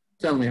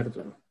 Tell me,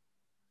 Arturo.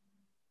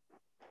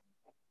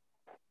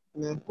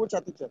 ¿Me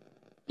escucha, teacher?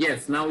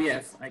 Yes, now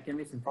yes, I can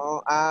listen to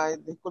you. Oh,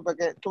 disculpe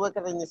que tuve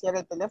que reiniciar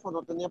el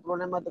teléfono, tenía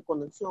problemas de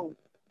conexión.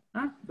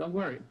 Don't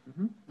worry.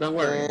 Don't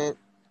worry.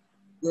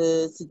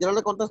 Si quiero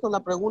le contesto la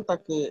pregunta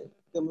que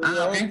me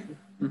había hecho.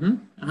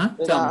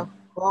 Tell me.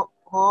 How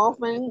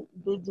often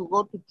do you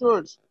go to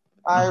church?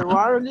 I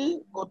rarely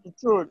go to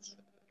church.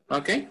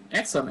 Okay,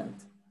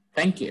 excellent.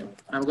 Thank you.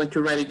 I'm going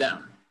to write it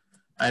down.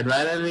 I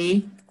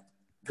rarely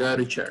go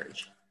to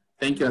church.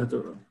 Thank you,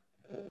 Arturo.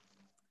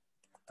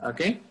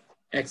 Okay,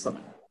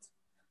 excellent.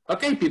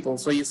 Okay, people,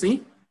 so you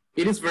see,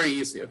 it is very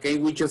easy, okay?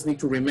 We just need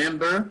to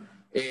remember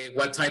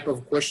what type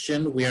of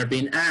question we are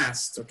being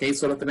asked, okay?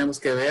 Solo tenemos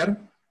que ver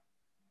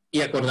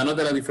y acordarnos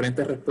de las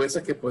diferentes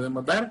respuestas que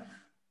podemos dar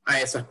a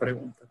esas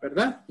preguntas,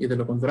 ¿verdad? Y de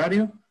lo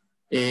contrario,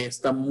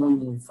 está muy,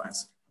 muy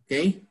fácil,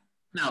 okay?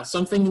 Now,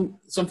 something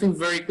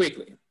very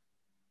quickly.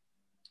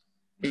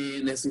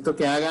 Necesito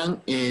que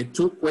hagan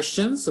 2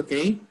 questions,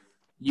 okay?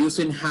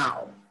 Using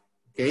how,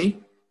 okay?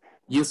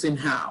 Using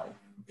how.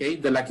 Okay,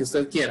 de la que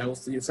usted quiera,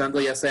 usando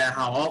ya sea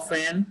how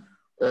often,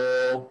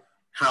 or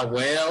how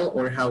well,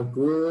 or how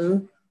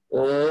good,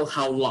 or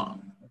how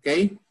long,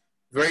 okay?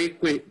 Very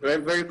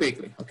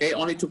quickly, okay?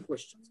 Only 2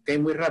 questions, okay?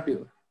 Muy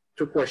rápido,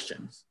 2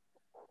 questions.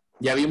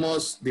 Ya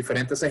vimos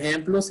diferentes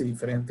ejemplos y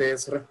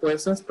diferentes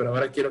respuestas, pero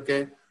ahora quiero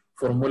que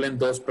formulen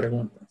 2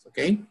 preguntas,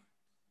 okay?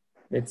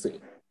 Let's see.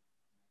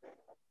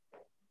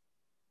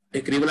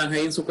 Escríbanlas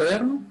ahí en su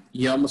cuaderno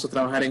y ya vamos a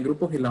trabajar en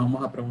grupos y la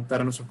vamos a preguntar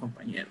a nuestros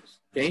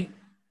compañeros, okay?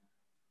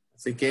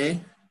 Así que,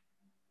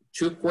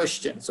 2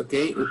 questions, ¿ok?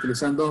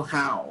 Utilizando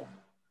how.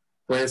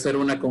 Puede ser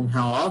una con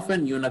how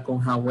often y una con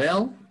how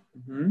well.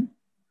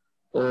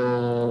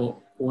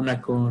 O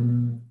una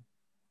con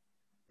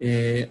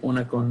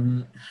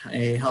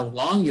how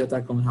long y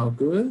otra con how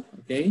good,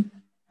 ¿ok?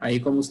 Ahí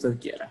como usted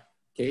quiera,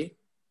 ¿ok?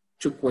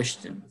 2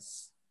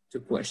 questions.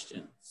 2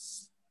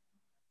 questions.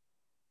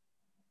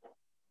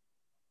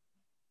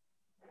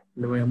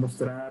 Le voy a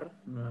mostrar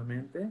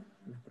nuevamente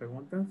las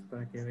preguntas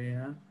para que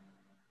vea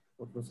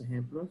otros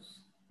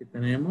ejemplos que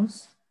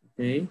tenemos,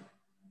 okay?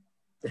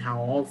 How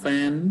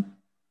often,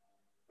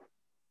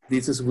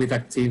 this is with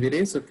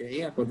activities,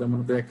 okay?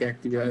 Acordémonos de qué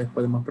actividades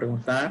podemos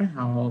preguntar.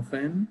 How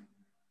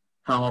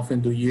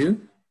often do you,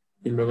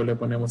 y luego le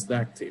ponemos the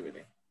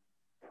activity.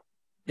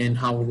 And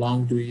how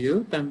long do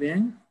you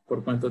también,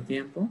 por cuánto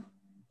tiempo,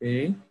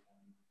 okay?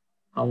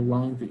 How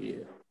long do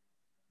you?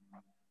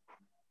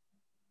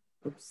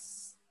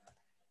 Oops.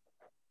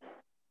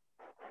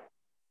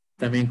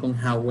 También con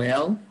how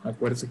well,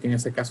 acuérdense que en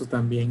ese caso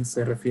también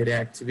se refiere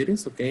a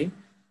activities, ¿ok?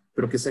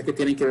 Pero que sé que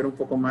tienen que ver un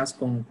poco más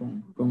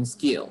con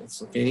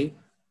skills, ¿ok?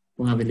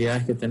 Con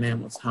habilidades que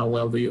tenemos. How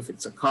well do you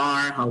fix a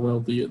car? How well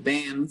do you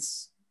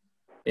dance?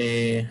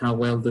 How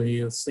well do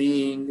you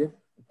sing?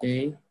 ¿Ok?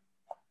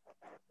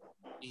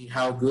 Y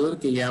how good,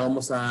 que ya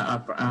vamos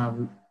a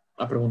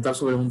preguntar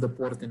sobre un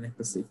deporte en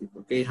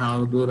específico, ¿ok?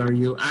 How good are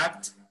you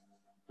at?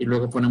 Y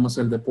luego ponemos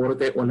el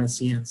deporte o la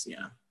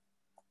ciencia.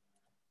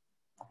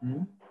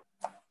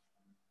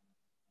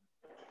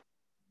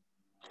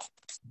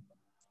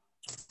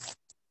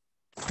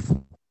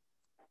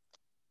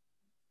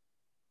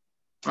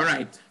 All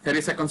right,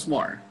 30 seconds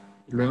more.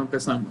 Y luego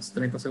empezamos,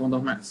 30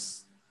 segundos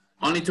más.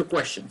 Only 2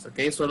 questions, ¿ok?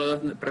 Solo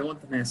 2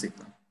 preguntas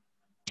necesito.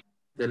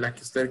 De las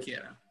que usted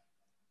quiera.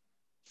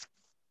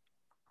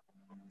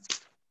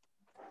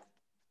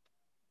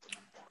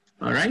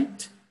 All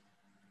right.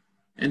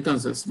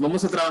 Entonces,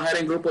 vamos a trabajar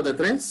en grupos de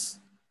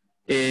 3.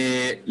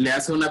 Le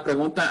hace una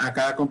pregunta a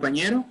cada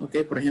compañero,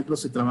 ¿ok? Por ejemplo,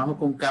 si trabajo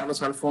con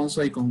Carlos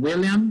Alfonso y con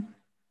William,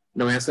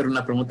 le voy a hacer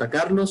una pregunta a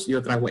Carlos y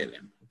otra a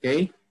William, ¿ok?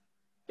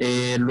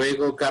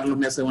 Luego Carlos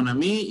me hace una a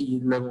mí y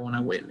luego una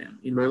a William.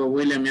 Y luego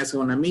William me hace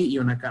una a mí y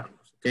una a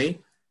Carlos,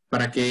 ¿ok?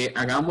 para que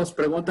hagamos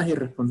preguntas y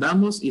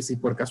respondamos, y si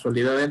por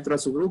casualidad entro a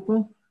su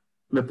grupo,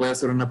 me puede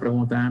hacer una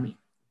pregunta a mí,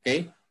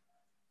 ¿ok?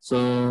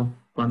 So,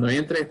 cuando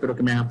entre, espero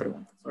que me hagan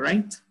preguntas, all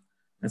right?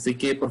 Así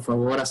que, por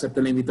favor,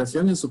 acepte la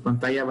invitación. En su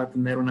pantalla va a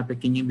tener una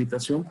pequeña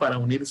invitación para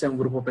unirse a un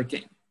grupo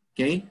pequeño,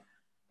 ¿ok?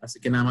 Así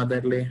que nada más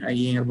darle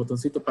ahí en el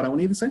botoncito para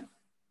unirse.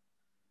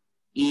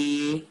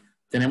 Y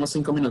tenemos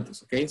 5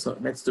 minutos, ¿ok? So,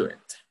 let's do it.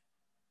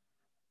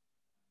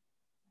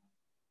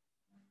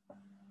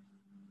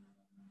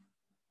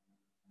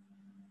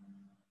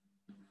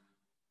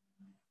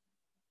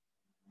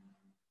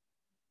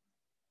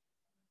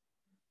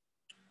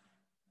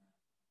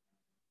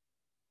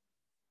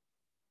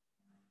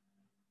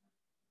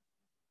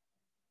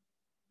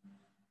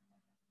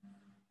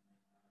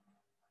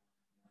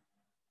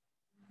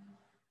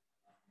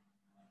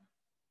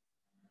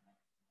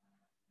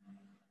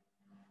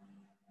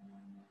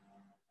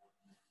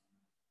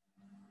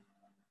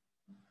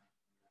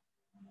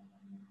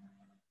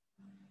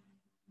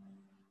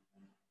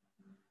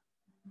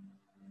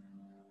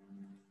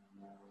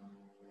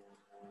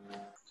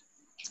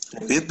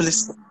 Repeat,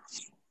 please.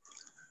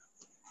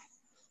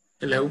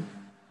 Hello.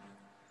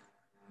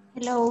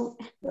 Hello.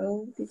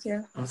 Hello,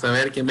 teacher. Vamos a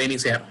ver quién va a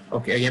iniciar.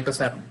 Ok, ahí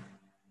empezaron.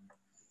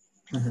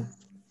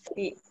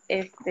 Sí,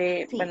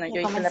 Sí, bueno,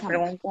 ya yo hice la comenzamos.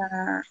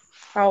 pregunta,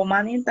 how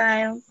many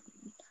times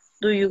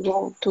do you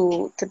go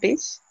to the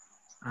beach?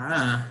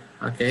 Ah,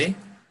 ok.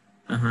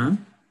 Ajá.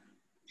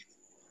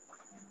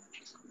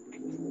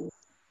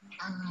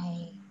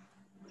 Ay.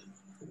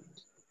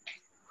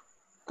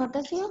 ¿Cuánto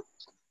ha sido?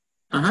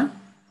 Ajá.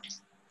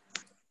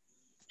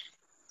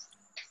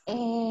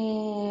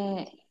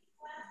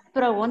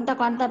 Pregunta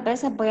cuántas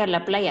veces voy a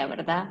la playa,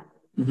 ¿verdad?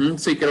 Ujú,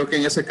 sí, creo que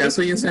en ese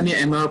caso, Yesenia,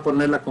 es mejor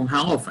ponerla con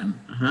how often.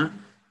 Ajá.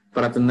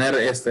 Para tener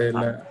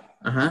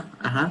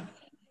ajá.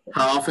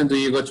 How often do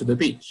you go to the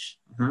beach?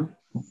 Ajá.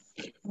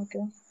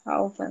 Okay,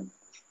 how often?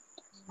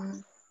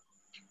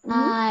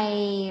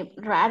 I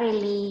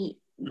rarely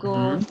go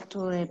Ujú,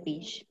 to the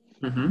beach.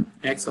 ujú,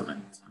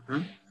 excellent.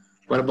 Ajá.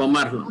 Cuervo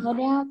Marlon.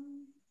 Ahora,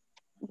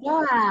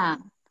 yo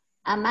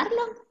a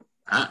Marlon,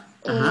 Ah,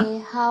 ajá.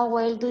 how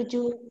well do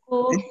you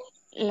cook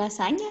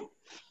lasagna?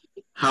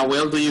 How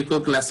well do you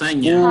cook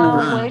lasagna? How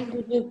Ajá. well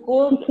do you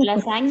cook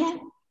lasagna?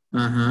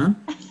 Ajá.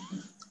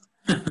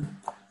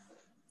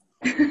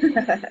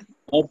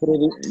 Not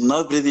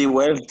pretty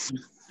well.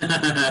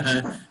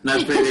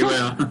 Not pretty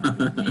well.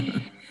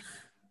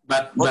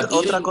 but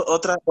eating...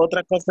 otra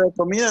cosa de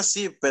comida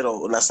sí,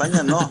 pero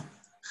lasaña no. Me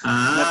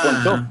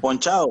Ah.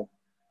 ponchado.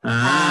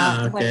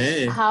 Ah, ok.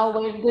 Well, how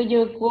well do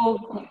you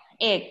cook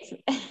eggs?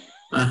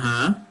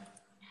 Ajá.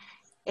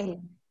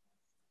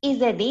 Is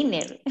the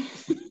dinner.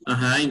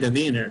 Ajá, in the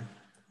dinner.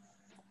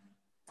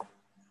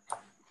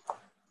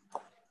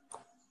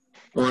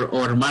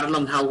 Or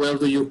Marlon, how well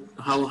do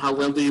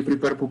you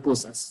prepare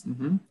pupusas?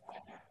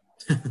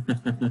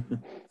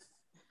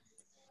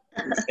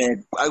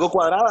 Algo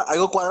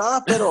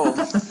cuadrada, pero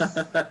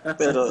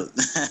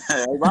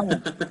ahí vamos.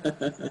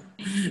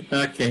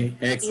 Okay,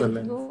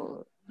 excellent.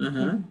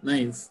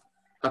 Nice.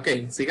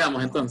 Okay,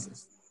 sigamos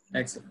entonces.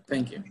 Excellent,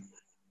 thank you.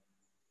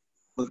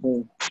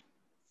 Okay.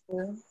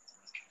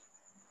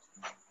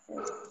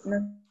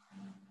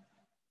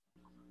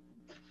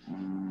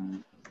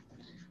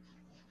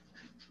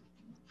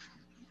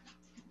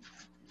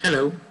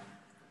 Hello.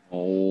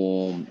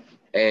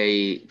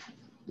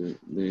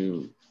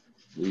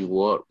 We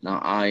work now.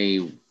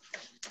 I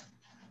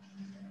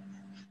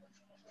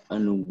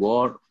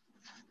work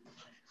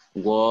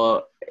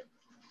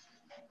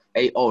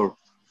 8 hours.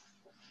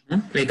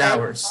 8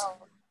 hours.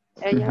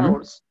 8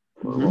 hours.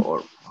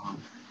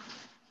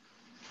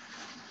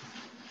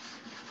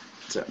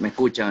 ¿Me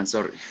escuchan?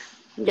 Sorry.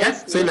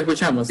 Yes. Sí, lo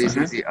escuchamos. Sí,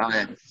 Ajá.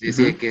 sí.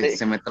 Sí, es que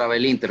se me traba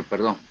el Inter,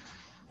 perdón.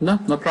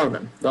 No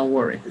problem. Don't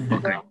worry.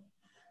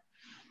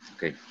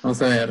 Okay.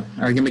 Vamos a ver.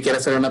 ¿Alguien me quiere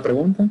hacer una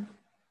pregunta?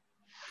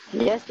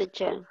 Yes,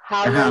 teacher.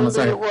 How Ajá, long vamos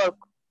a do you ver. work?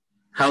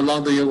 How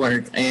long do you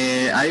work?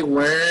 I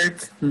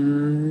work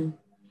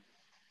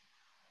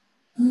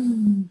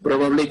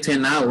probably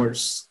 10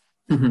 hours.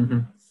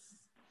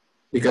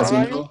 Because,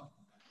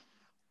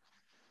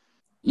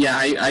 yeah,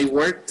 I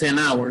work 10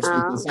 hours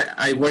because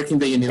I work in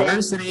the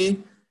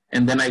university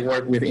and then I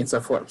work with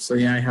INSAFORP. So,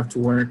 yeah, I have to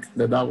work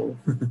the double.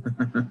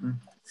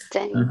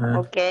 10.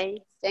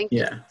 Okay. Thank you.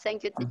 Yeah.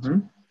 Thank you,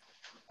 teacher.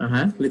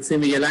 Let's see,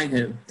 Miguel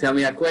Angel, tell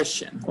me a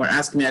question or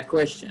ask me a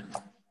question.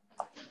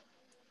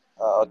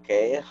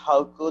 Okay,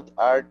 how good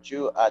are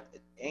you at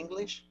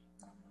English?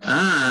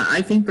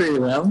 I think pretty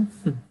well.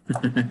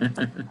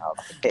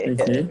 Okay.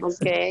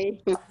 Okay.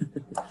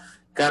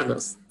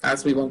 Carlos,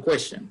 ask me one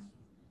question.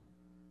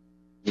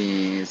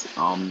 Is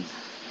how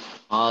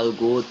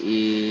good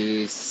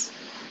is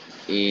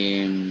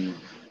in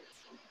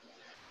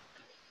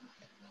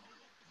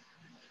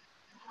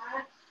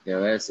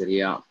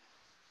sería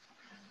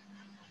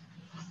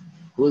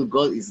who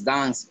good is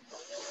dance.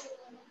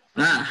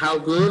 How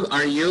good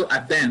are you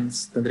at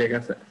dance? Tendría que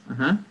hacer.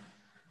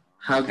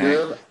 How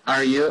good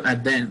are you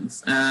at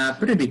dance?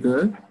 Pretty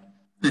good.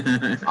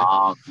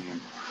 Okay.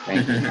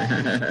 Thank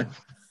you.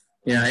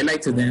 Yeah, I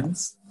like to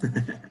dance.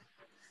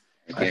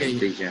 Okay,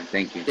 teacher,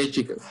 thank you. Ok,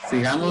 chicos,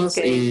 sigamos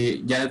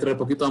y ya dentro de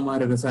poquito vamos a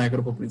regresar al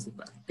grupo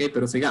principal. Ok,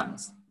 pero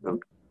sigamos.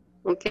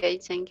 Okay,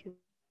 thank you.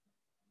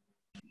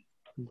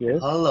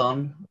 Yes. How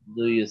long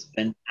do you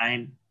spend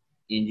time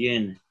in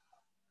gym?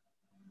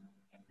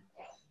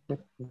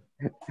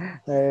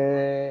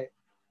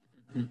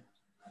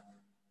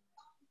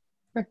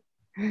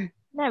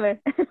 Never.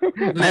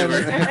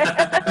 Never.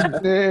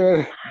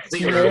 Never.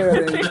 Zero.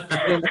 Never.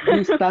 And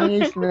this time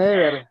is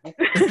never.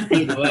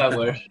 0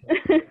 hours.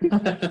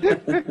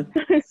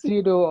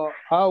 0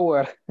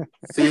 hour.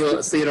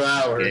 0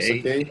 hours,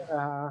 okay?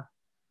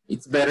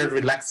 It's better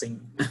relaxing.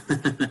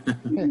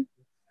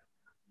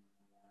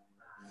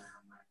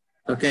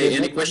 Okay,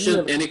 any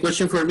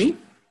question for me?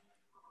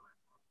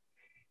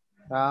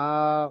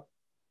 How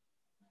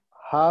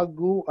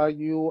good are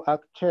you at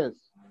chess?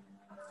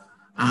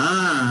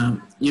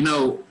 You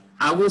know,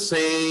 I would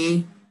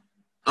say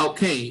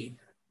okay,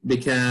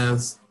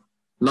 because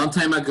long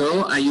time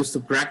ago I used to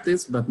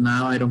practice, but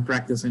now I don't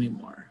practice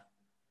anymore.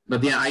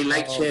 But yeah, I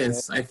like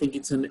chess. I think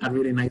it's a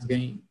really nice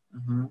game.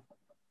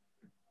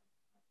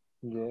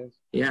 Yes.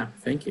 Yeah,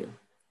 thank you.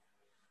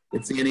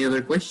 Let's see, any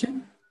other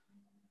question?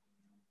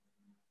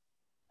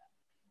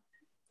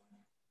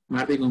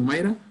 Martin or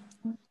Mayra?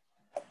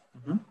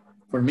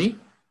 For me?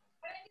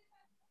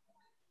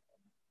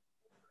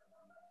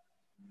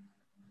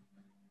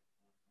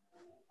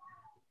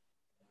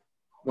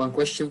 One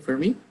question for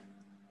me?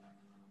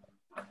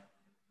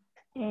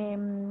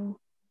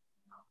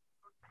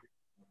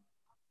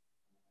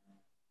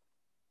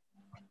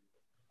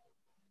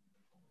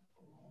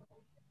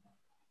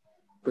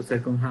 Puede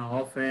ser con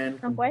how often.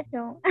 No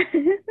question.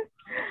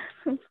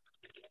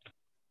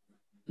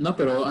 No,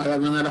 pero haga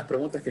una de las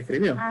preguntas que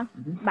escribió.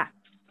 Va.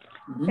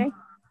 Okay.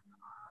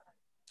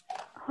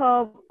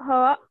 How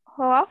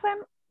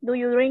often do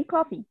you drink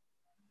coffee,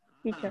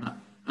 teacher?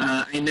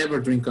 I never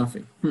drink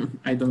coffee.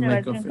 I don't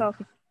like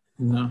coffee.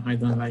 No, I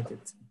don't like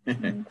it.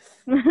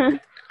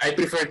 I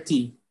prefer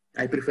tea.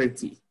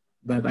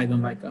 But I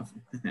don't like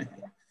coffee.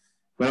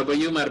 What about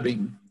you,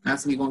 Marvin?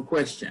 Ask me one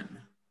question.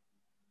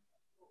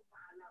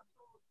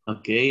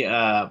 Okay,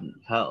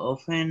 how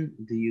often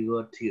do you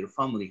go to your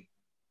family?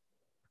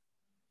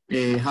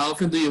 How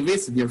often do you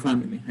visit your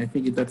family? I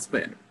think that's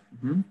better.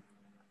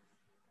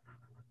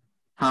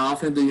 How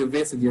often do you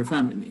visit your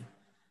family?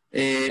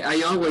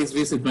 I always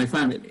visit my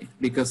family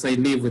because I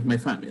live with my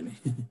family.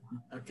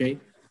 Okay,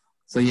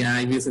 so yeah,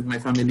 I visit my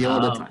family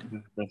all the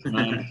time. That's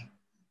nice.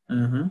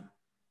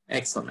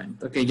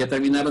 Excellent. Okay, ¿ya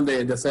terminaron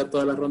de hacer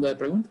toda la ronda de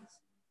preguntas?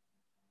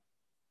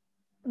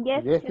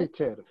 Yes,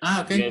 teacher.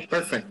 Okay, Yes.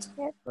 perfect.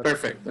 Yes.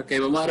 Perfect. Okay,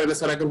 vamos a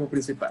regresar al grupo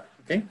principal.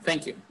 Okay,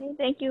 thank you.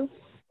 Thank you.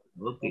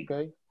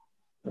 Okay.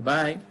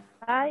 Bye-bye.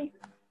 Bye.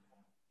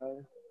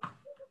 Bye.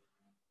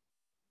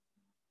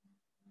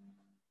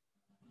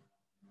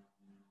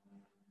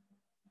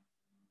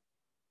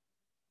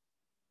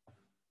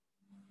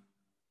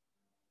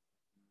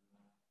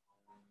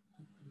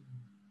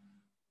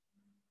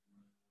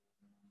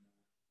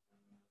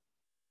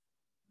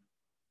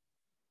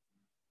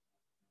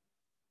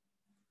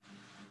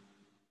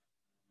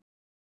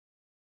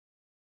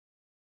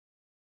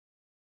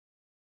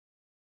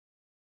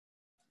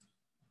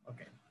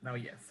 Okay, now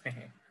yes.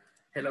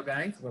 Hello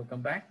guys,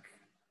 welcome back.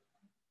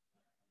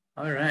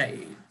 All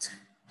right,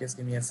 just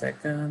give me a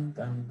second.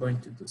 I'm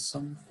going to do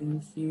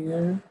something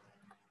here.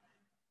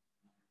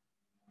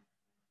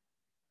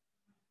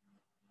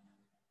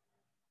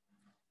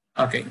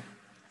 Okay,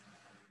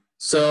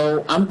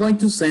 so I'm going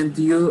to send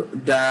you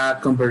the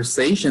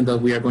conversation that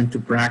we are going to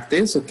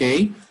practice,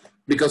 okay?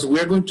 Because we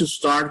are going to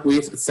start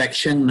with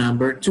section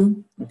number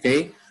 2,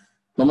 okay?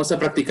 Vamos a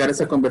practicar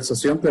esa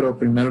conversación, pero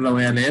primero la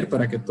voy a leer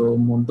para que todo el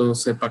mundo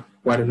sepa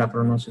cuál es la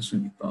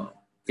pronunciación y todo,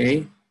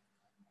 ¿ok?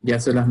 Ya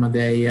se las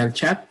mandé ahí al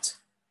chat.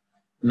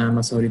 Nada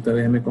más ahorita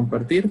déjenme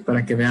compartir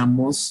para que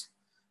veamos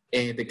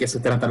de qué se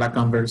trata la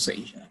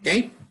conversation,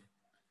 ¿ok?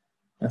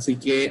 Así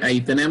que ahí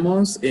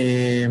tenemos,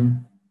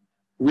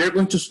 we are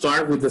going to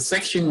start with the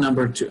section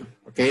number 2,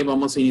 ¿ok?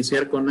 Vamos a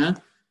iniciar con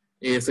la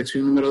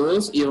sección número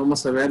 2 y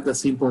vamos a ver the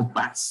simple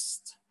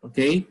past, ¿ok?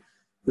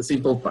 The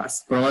simple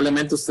past.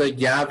 Probablemente usted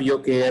ya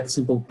vio que era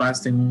simple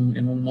past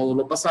en un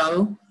módulo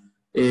pasado,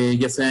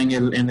 ya sea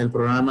en el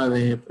programa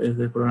de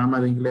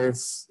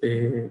inglés,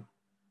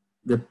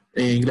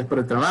 inglés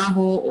para el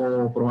trabajo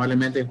o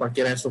probablemente en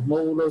cualquiera de esos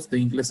módulos de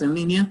inglés en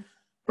línea,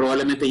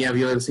 probablemente ya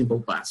vio el simple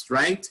past,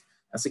 right?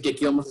 Así que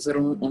aquí vamos a hacer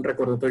un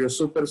recordatorio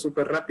súper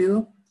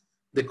rápido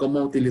de cómo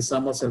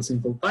utilizamos el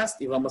simple past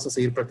y vamos a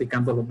seguir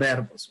practicando los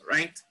verbos,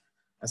 right?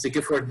 Así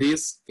que for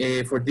this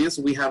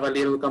we have a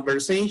little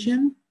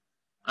conversation.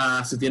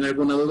 Si tiene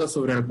alguna duda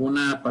sobre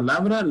alguna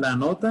palabra, la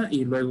anota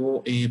y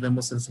luego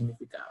vemos el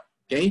significado.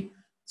 Okay?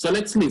 So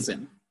let's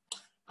listen.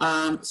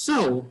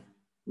 So,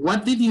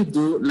 what did you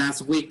do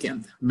last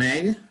weekend,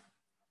 Meg?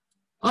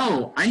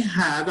 Oh, I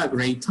had a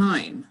great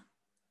time.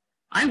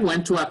 I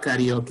went to a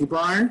karaoke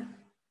bar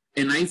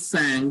and I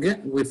sang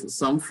with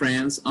some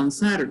friends on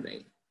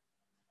Saturday.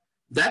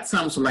 That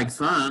sounds like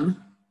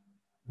fun.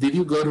 Did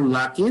you go to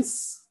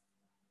Lucky's?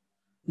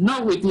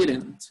 No, we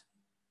didn't.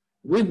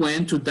 We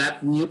went to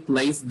that new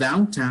place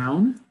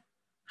downtown.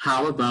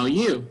 How about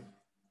you?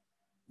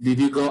 Did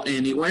you go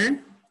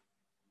anywhere?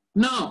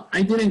 No,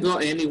 I didn't go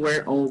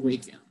anywhere all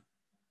weekend.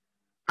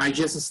 I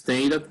just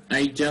stayed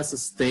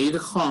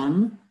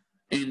home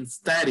and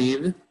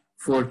studied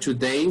for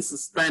today's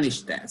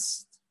Spanish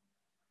test.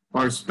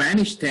 Our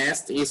Spanish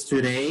test is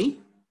today.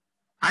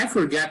 I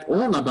forgot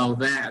all about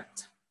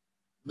that.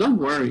 Don't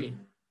worry,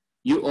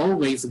 you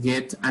always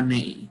get an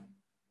A.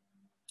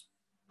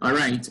 All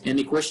right,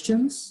 any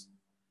questions?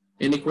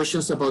 Any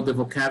questions about the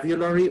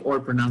vocabulary or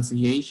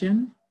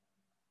pronunciation?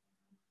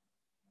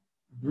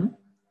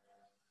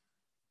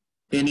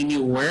 Any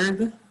new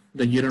word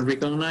that you don't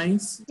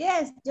recognize?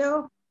 Yes,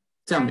 yo.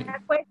 Tell me.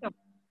 Question.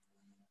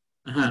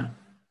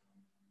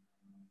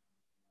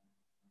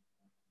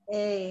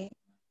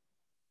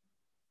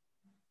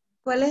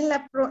 ¿Cuál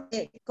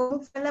es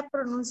cómo fue la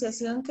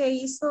pronunciación que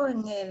hizo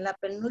en la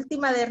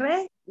penúltima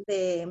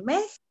de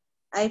Meg?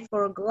 I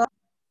forgot.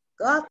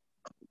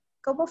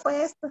 ¿Cómo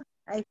fue esto?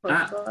 I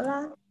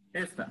forgot.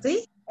 Esta.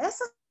 ¿Sí?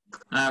 ¿Eso?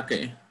 Ok.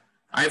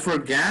 I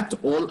forgot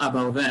all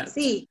about that.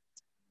 Sí.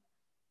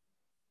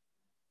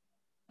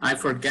 I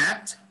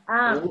forgot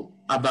all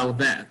about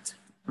that.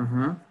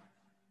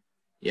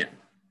 Yeah.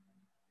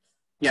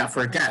 Yeah,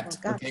 forgot.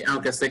 Okay.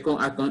 Aunque esté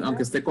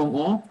con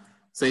O,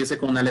 se dice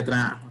con la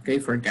letra A. Okay,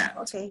 forgot.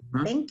 Okay,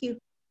 thank you.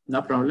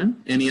 No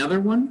problem. Any other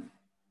one?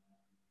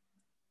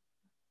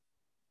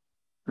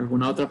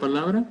 ¿Alguna otra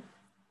palabra?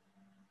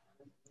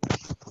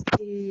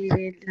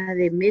 La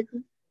de Meg,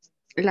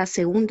 la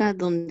segunda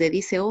donde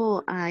dice,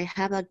 oh, I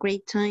have a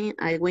great time,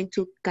 I went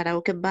to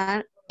karaoke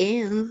bar,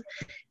 and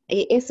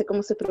ese,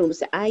 ¿cómo se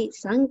pronuncia? I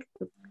sang.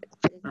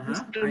 ¿Cómo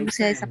se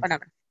pronuncia esa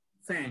palabra?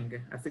 Sang,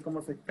 así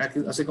como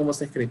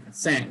se escribe.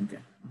 Sang.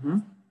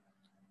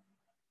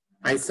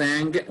 I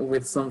sang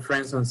with some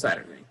friends on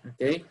Saturday.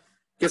 Okay.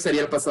 ¿Qué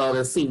sería el pasado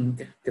de sing?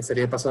 ¿Qué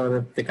sería el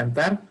pasado de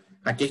cantar?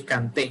 Aquí es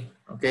canté.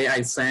 Okay.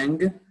 I sang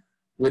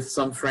with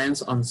some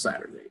friends on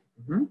Saturday.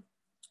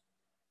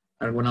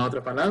 ¿Alguna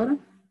otra palabra?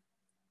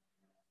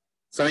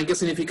 ¿Saben qué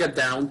significa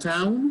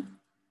downtown?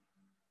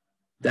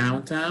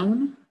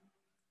 Downtown.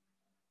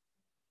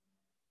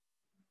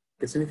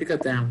 ¿Qué significa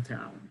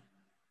downtown?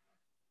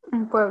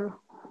 Un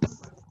pueblo.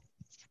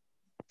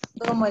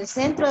 Como el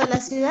centro de la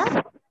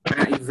ciudad.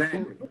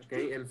 Exactly.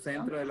 Okay, el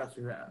centro de la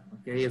ciudad.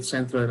 Okay, el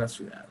centro de la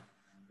ciudad.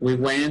 We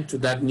went to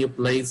that new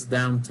place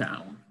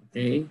downtown.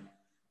 Okay,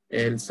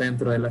 el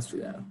centro de la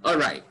ciudad. All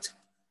right.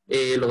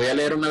 Lo voy a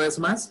leer una vez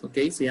más.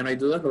 Okay, si ya no hay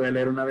dudas, lo voy a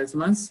leer una vez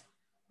más.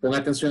 Ponga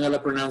atención a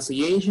la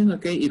pronunciation.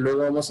 Okay, y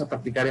luego vamos a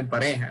practicar en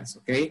parejas.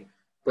 Okay,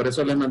 por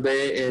eso les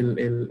mandé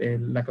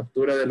la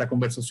captura de la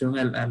conversación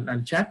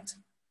al chat.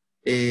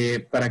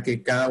 Para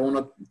que cada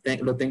uno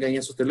lo tenga ahí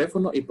en su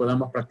teléfono y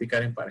podamos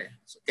practicar en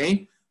parejas.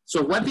 Okay.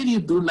 So what did you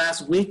do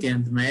last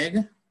weekend,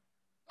 Meg?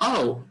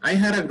 Oh, I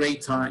had a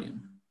great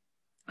time.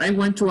 I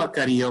went to a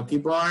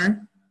karaoke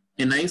bar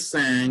and I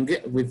sang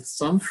with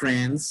some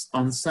friends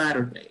on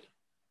Saturday.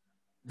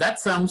 That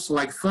sounds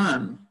like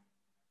fun.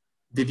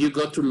 Did you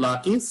go to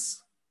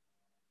Lucky's?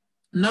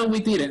 No, we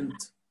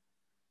didn't.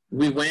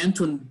 We went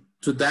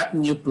to that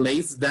new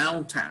place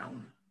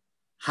downtown.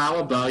 How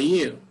about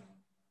you?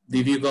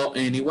 Did you go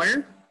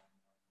anywhere?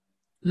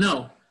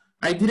 No,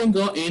 I didn't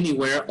go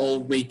anywhere all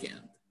weekend.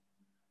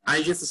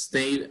 I just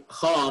stayed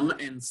home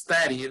and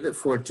studied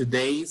for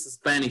today's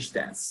Spanish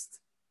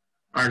test.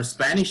 Our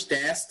Spanish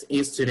test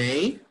is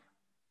today.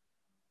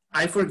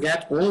 I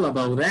forgot all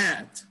about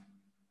that.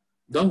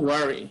 Don't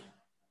worry.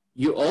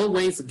 You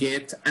always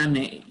get an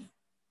A.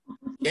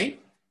 Okay?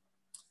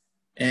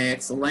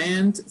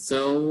 Excellent.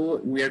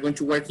 So we are going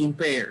to work in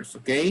pairs,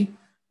 okay?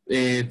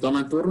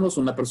 Toman turnos.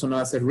 Una persona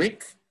va a ser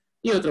Rick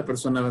y otra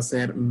persona va a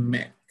ser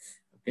Meg.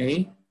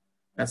 Okay?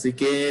 Así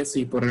que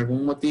si por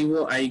algún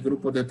motivo hay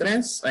grupos de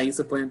 3, ahí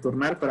se pueden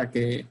turnar para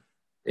que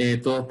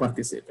todos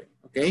participen.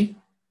 ¿Ok?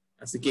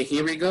 Así que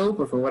here we go.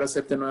 Por favor,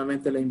 acepte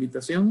nuevamente la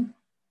invitación.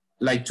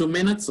 Like 2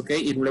 minutes, ¿ok?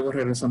 Y luego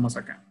regresamos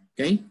acá.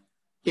 ¿Ok?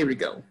 Here we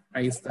go.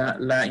 Ahí está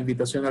la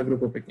invitación al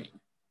grupo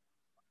pequeño.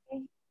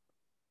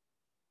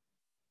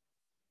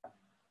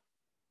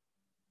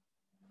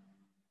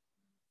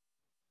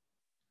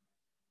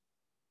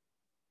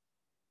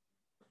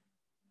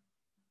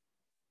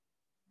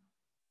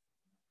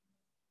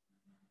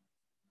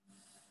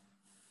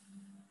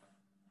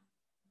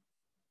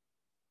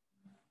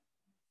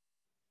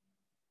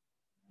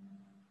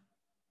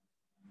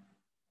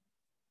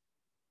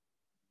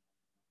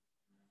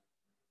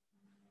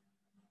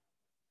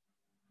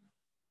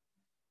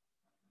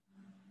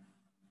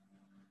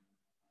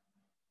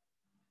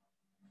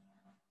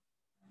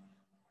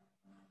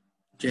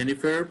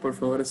 Jennifer, por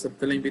favor,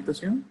 acepte la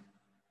invitación.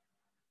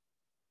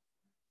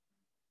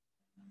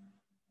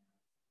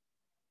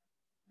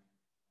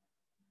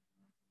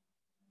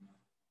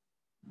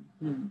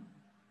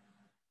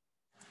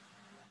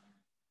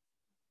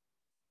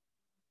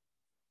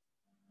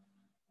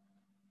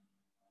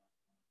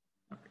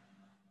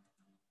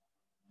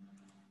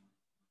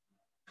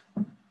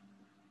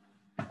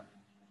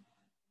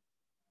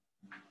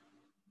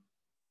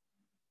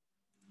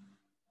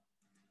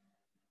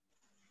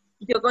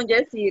 inició con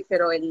Jesse,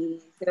 pero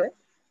el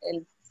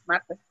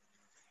martes.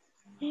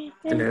 ¿En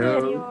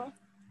Hello. serio?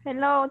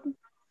 Hello.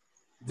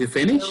 You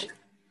finish?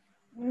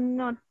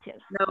 No,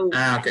 teacher. No.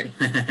 Ah, okay.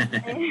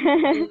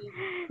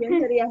 ¿Quién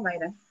serías,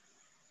 Mayra?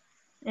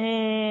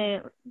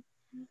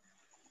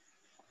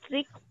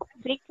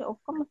 Rick, ¿o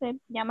cómo se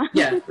llama?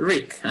 Yeah,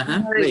 Rick.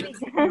 Uh-huh. Rick.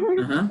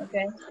 Uh-huh.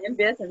 Okay,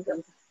 empieza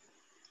entonces.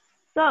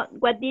 So,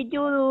 what did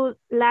you do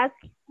last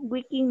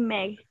weekend,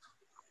 Meg?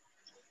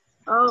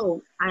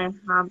 Oh, I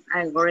have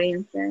a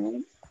great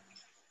day.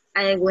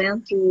 I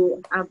went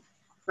to a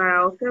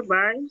karaoke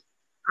bar.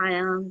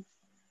 And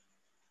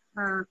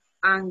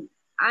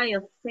I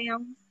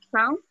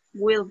sang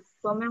with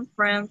some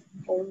friends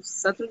on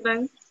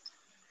Saturday.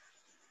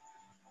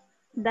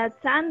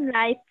 That sounds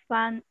like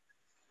fun.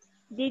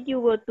 Did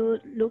you go to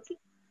Lucky?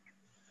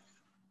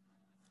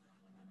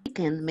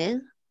 Weekend,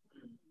 Mel.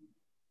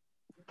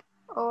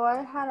 Oh,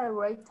 I had a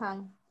great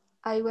time.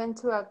 I went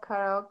to a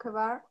karaoke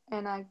bar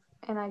and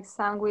I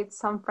sang with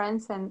some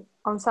friends and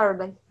on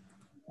Saturday.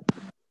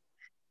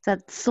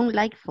 That sounds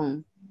like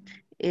fun.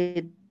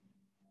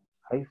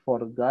 I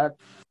forgot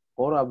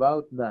all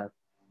about that.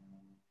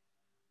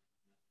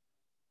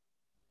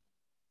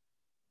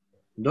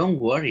 Don't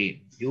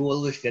worry, you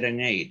always get an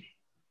 8.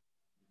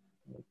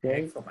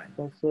 Okay,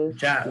 entonces,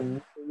 Ya.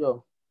 inicio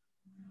yo.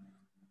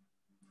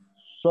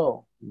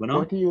 So, Bueno.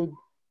 what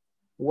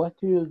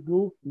do you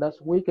do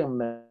last weekend,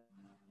 man?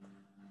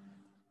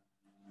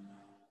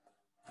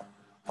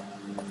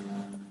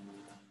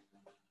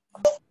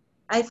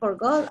 I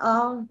forgot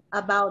all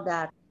about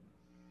that.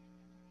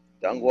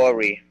 Don't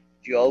worry,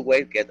 you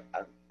always get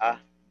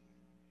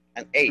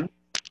an 8.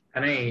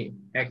 An A.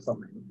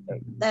 Excellent.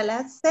 The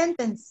last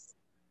sentence.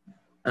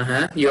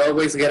 Uh-huh. You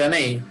always get an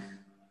A.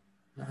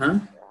 Uh-huh.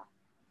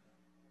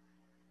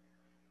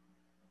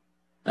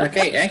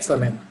 Okay,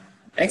 excellent.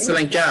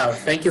 Excellent job.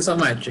 Thank you so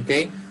much,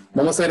 okay?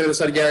 Vamos a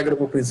regresar ya al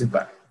grupo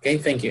principal. Okay,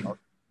 thank you.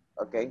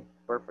 Okay,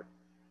 perfect.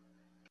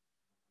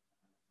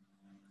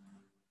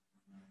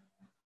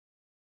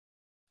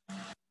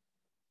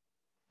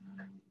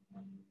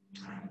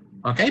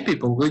 Okay,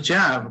 people, good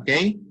job,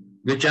 okay?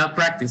 Good job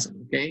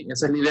practicing, okay?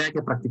 Esa es la idea,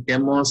 que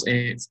practiquemos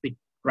speak,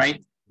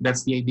 right?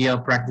 That's the idea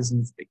of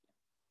practicing speak.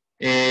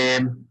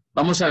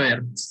 Vamos a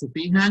ver, se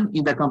fijan,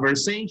 in the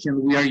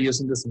conversation, we are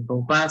using the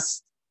simple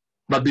past.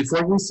 But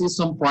before we see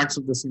some parts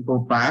of the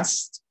simple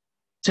past,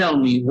 tell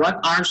me, what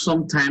are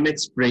some time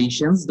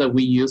expressions that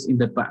we use in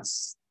the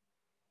past?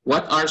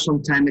 What are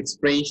some time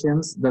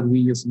expressions that we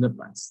use in the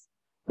past?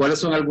 ¿Cuáles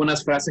son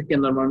algunas frases que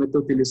normalmente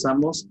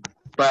utilizamos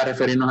para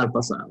referirnos al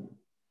pasado?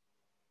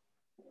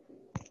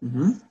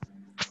 Uh-huh.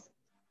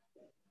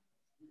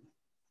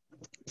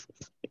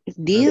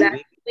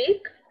 Last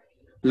week.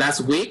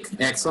 Last week,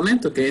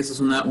 excellent. Ok, esa es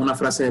una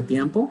frase de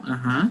tiempo.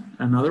 Ajá,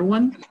 another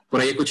one.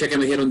 Por ahí escuché que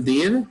me dijeron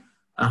did.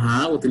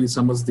 Ajá,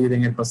 utilizamos did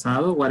en el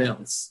pasado. What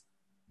else?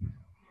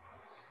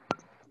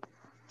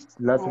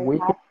 Last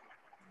weekend.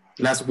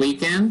 Last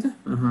weekend.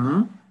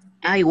 Ajá.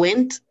 I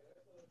went.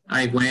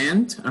 I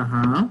went.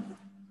 Ajá.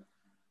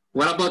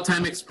 What about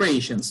time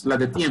expressions? Las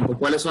de tiempo.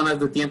 ¿Cuáles son las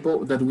de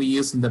tiempo that we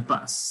use in the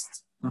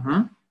past?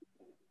 Ajá.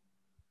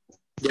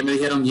 Ya me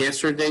dijeron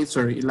yesterday,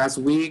 sorry, last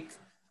week,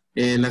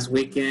 last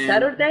weekend.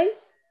 Saturday.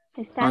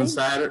 On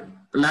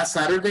last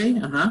Saturday,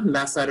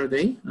 last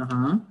Saturday,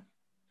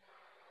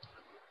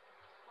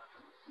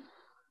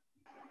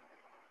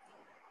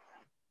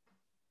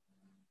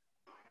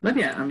 But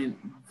yeah, I mean,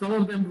 some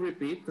of them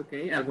repeat,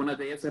 okay? Algunas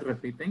de ellas se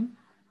repiten.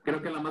 Creo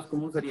que la más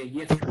común sería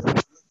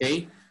yesterday,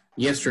 okay?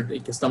 Yesterday,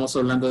 que estamos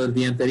hablando del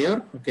día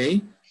anterior,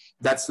 okay?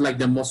 That's like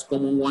the most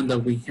common one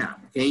that we have,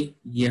 okay?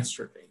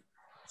 Yesterday.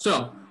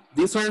 So,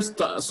 these are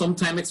some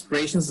time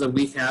expressions that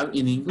we have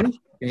in English,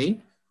 okay?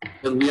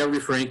 That we are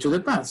referring to the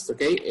past,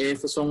 okay?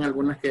 Estas son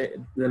algunas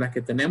de las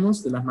que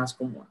tenemos, de las más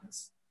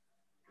comunes.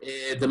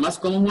 The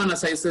most common one,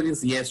 as I said,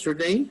 is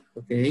yesterday,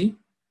 okay?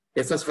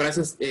 Estas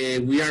frases,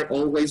 we are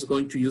always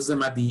going to use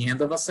them at the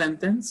end of a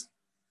sentence.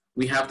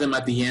 We have them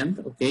at the end,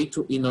 okay?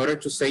 In order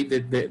to say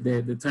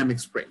the time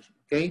expression,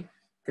 okay?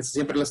 Que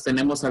siempre las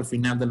tenemos al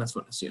final de las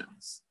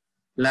oraciones.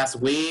 Last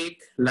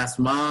week, last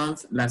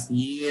month, last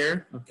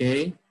year,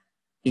 okay?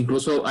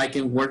 Incluso I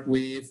can work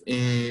with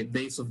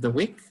days of the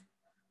week.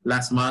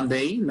 Last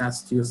Monday,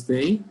 last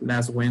Tuesday,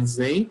 last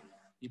Wednesday,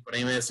 y por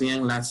ahí me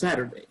decían last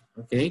Saturday,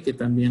 ¿ok? Que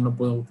también lo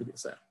puedo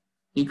utilizar.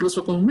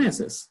 Incluso con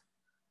meses.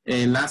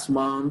 Last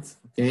month,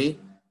 ¿ok?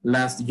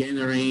 Last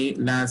January,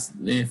 last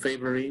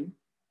February.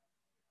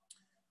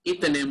 Y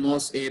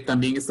tenemos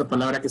también esta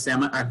palabra que se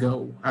llama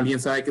ago. ¿Alguien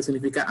sabe qué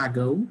significa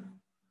ago?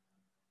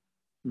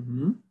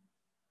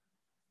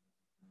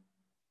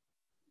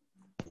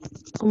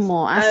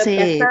 Como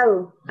hace...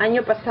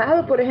 Año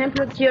pasado, por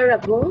ejemplo, year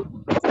ago.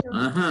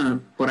 Ajá,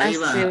 por ahí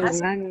va.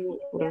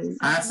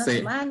 Hace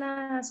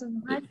semanas,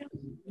 un año.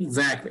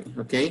 Exactly,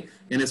 ok.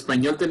 En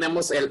español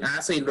tenemos el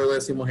hace y luego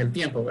decimos el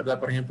tiempo, ¿verdad?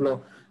 Por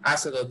ejemplo,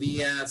 hace 2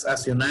 días,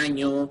 hace 1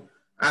 año,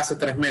 hace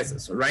 3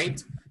 meses,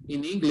 right?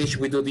 In English,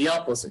 we do the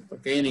opposite,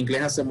 ok. En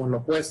inglés hacemos lo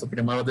opuesto.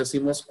 Primero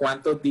decimos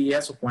cuántos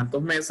días o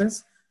cuántos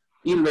meses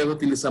y luego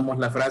utilizamos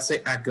la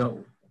frase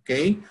ago, ¿ok?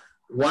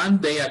 1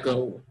 day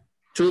ago,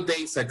 2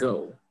 days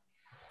ago,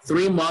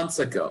 3 months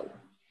ago,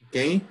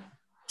 ¿ok?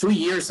 2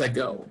 years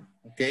ago,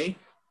 ¿ok?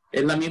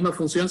 Es la misma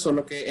función,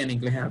 solo que en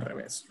inglés es al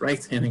revés,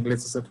 right? En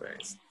inglés es al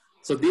revés.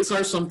 So these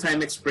are some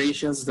time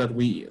expressions that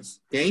we use,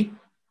 ¿ok?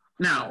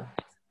 Now,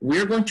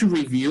 we're going to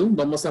review,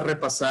 vamos a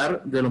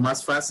repasar de lo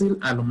más fácil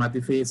a lo más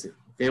difícil,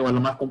 ¿ok? O a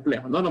lo más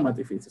complejo, no lo más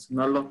difícil,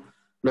 sino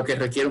lo que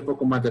requiere un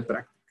poco más de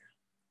práctica.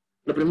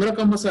 Lo primero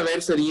que vamos a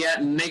ver sería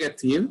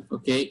negative,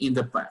 ¿ok? In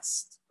the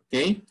past,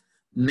 ¿ok?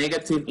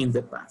 Negative in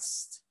the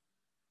past.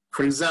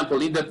 For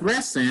example, in the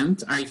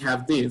present, I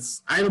have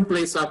this. I don't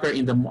play soccer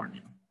in the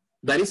morning.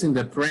 That is in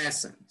the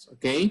present,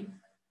 okay?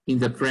 In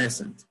the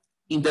present.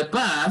 In the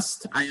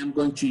past, I am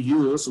going to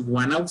use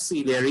one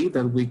auxiliary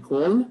that we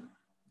call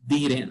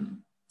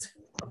didn't,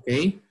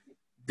 okay?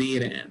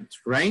 Didn't,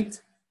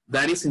 right?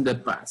 That is in the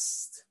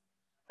past.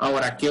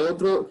 Ahora, ¿qué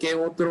otro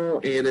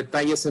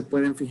detalle se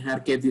pueden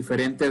fijar que es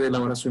diferente de la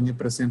oración en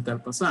presente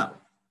al pasado?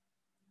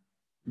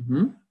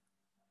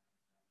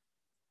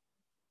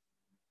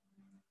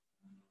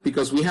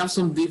 Because we have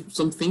some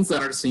things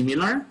that are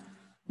similar,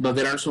 but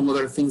there are some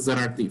other things that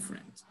are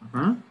different.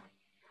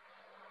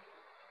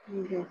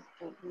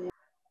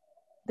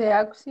 The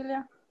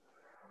auxiliary.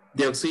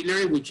 The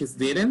auxiliary, which is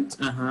didn't.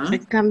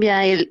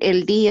 Cambia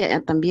el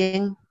día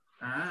también.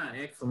 Ah,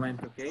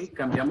 excellent. Okay,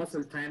 cambiamos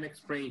el time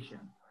expression.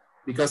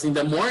 Because in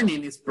the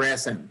morning is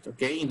present,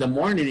 okay? In the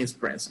morning is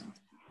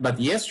present. But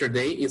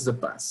yesterday is the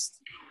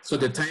past. So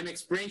the time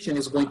expression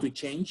is going to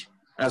change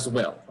as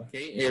well,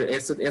 okay?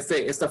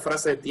 Esta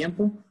frase de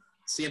tiempo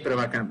siempre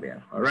va a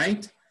cambiar, all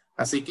right?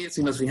 Así que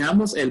si nos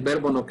fijamos, el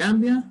verbo no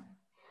cambia,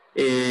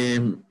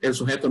 el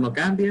sujeto no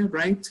cambia,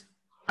 right?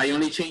 I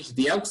only change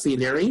the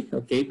auxiliary,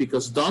 okay?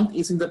 Because don't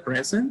is in the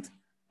present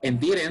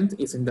and didn't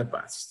is in the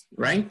past,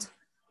 right?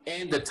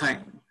 And the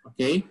time,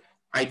 okay?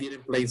 I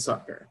didn't play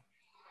soccer.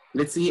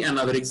 Let's see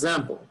another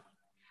example.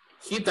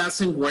 He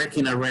doesn't work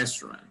in a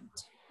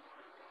restaurant.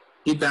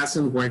 He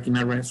doesn't work in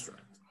a restaurant.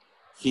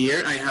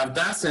 Here I have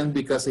doesn't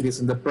because it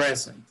is in the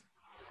present.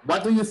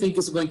 What do you think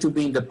is going to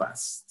be in the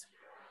past?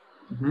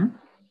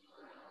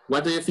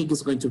 What do you think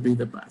is going to be in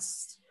the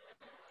past?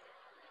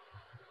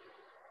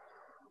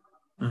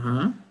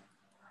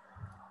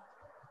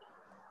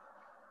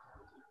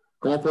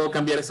 ¿Cómo puedo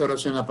cambiar esa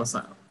oración a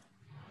pasado?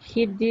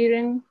 He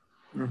didn't.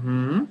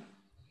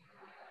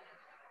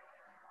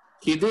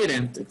 He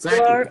didn't,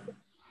 exactly.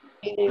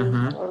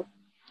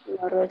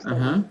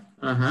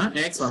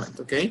 Excellent,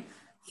 okay.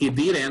 He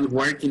didn't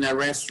work in a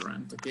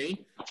restaurant,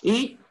 okay.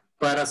 Y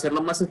para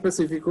hacerlo más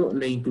específico,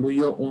 le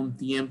incluyo un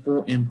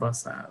tiempo en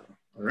pasado,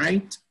 all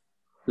right.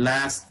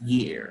 Last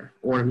year,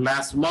 or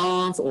last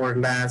month, or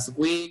last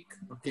week,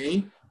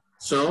 okay.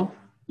 So,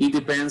 it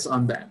depends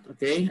on that,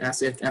 okay.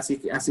 Así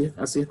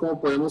es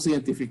como podemos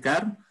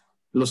identificar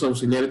los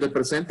auxiliares de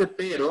presente,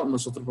 pero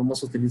nosotros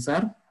vamos a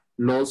utilizar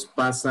los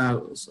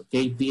pasados, ok,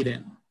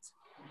 didn't.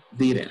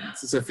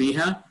 Si se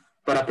fija,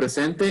 para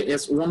presente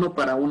es uno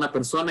para una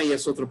persona y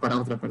es otro para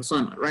otra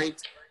persona, right?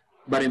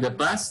 But in the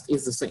past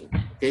is the same,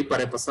 ok,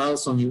 para el pasado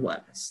son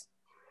iguales.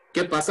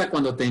 ¿Qué pasa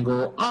cuando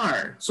tengo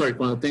are? Sorry,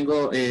 cuando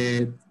tengo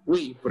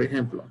we, por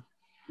ejemplo.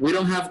 We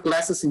don't have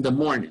classes in the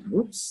morning.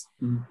 Oops.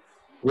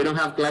 We don't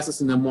have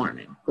classes in the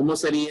morning. ¿Cómo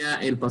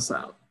sería el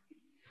pasado?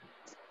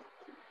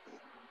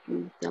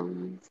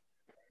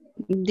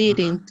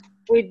 Didn't.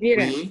 We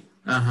didn't.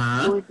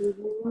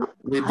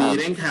 We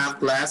didn't have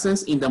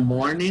classes in the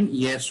morning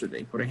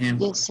yesterday, por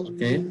ejemplo.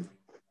 Okay.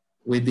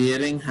 We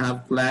didn't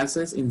have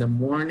classes in the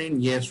morning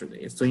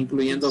yesterday. Estoy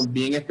incluyendo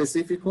bien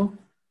específico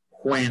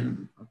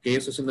when. Okay,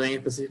 estoy siendo bien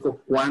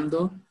específico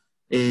cuando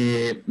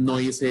no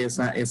hice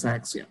esa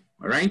acción.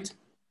 All right.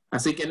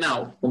 Así que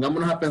now,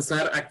 pongámonos a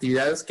pensar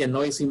actividades que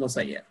no hicimos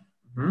ayer.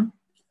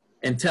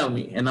 And tell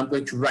me, and I'm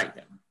going to write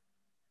them.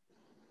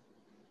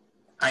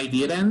 I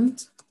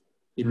didn't.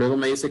 Y luego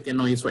me dice que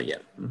no hizo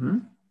ayer.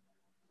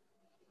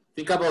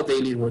 Think about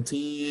daily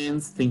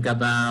routines. Think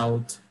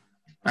about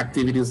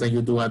activities that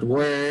you do at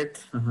work.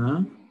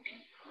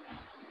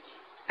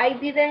 I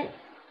didn't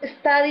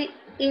study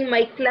in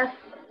my class,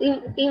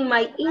 in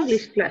my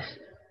English class.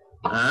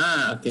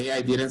 Ah, okay.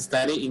 I didn't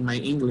study in my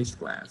English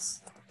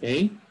class.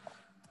 Okay.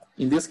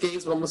 In this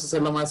case, vamos a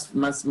hacerlo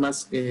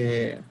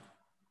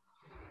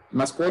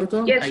más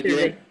corto.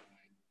 Yesterday.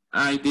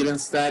 I didn't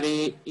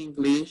study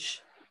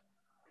English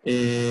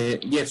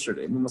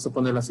yesterday. Vamos a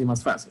ponerlo así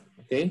más fácil,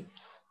 ¿ok?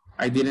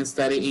 I didn't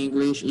study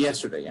English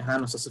yesterday. Ajá,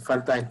 nos hace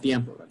falta el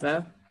tiempo,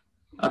 ¿verdad?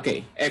 Ok,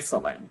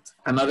 excellent.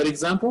 Another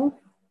example?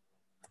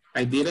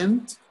 I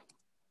didn't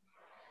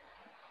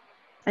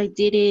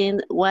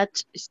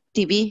watch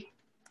TV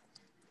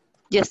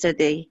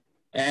yesterday.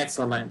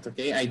 Excellent,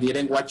 okay. I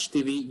didn't watch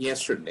TV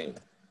yesterday.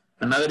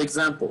 Another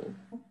example?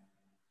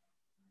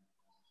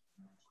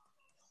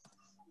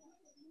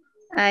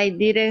 I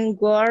didn't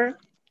work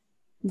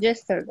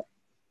yesterday.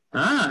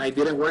 Ah, I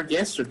didn't work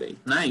yesterday.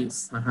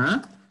 Nice.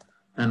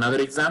 Another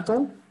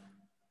example?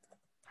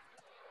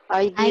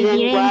 I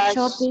didn't watch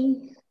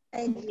shopping.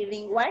 I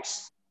didn't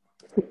watch.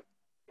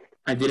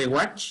 I didn't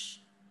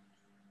watch.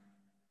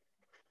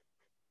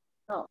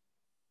 No.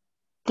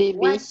 TV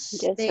Wash,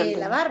 de yesterday.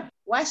 lavar.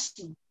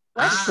 Washing.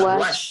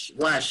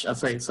 Wash.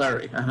 Okay,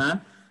 sorry.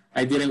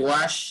 I didn't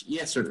wash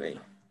yesterday.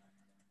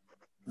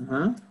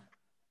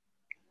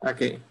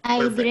 Okay. I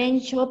Perfect.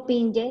 didn't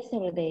shopping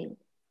yesterday.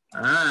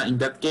 In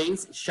that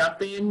case,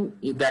 shopping,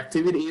 the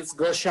activity is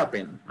go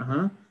shopping.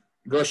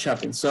 Go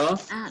shopping. So,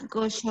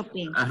 Go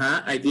shopping.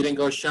 I didn't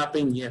go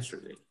shopping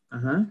yesterday.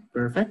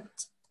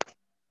 Perfect.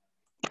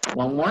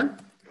 One more.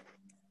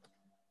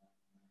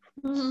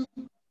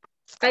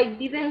 I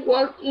didn't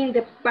walk in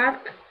the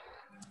park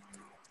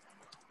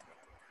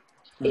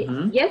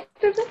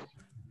yesterday.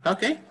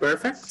 Okay,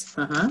 perfect.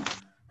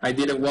 I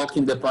didn't walk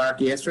in the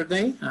park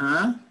yesterday.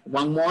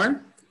 One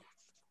more.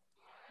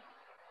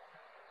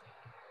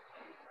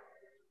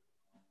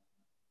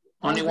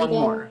 Only one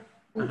more.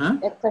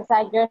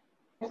 Exercise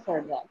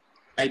yesterday.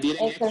 I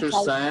didn't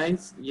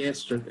exercise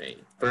yesterday.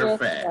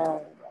 Perfect.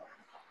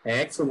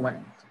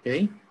 Excellent.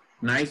 Okay.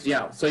 Nice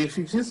job. So if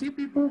you see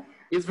people,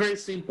 it's very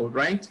simple,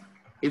 right?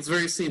 It's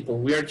very simple.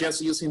 We are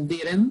just using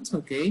didn't,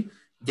 okay?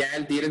 Ya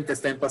el didn't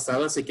está en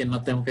pasado, así que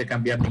no tengo que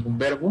cambiar ningún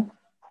verbo.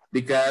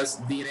 Because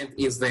didn't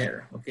is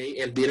there, okay?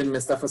 El didn't me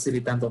está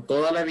facilitando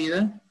toda la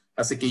vida,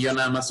 así que yo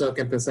nada más tengo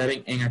que empezar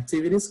en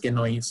activities que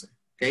no hice,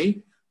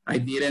 okay? I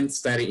didn't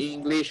study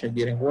English, I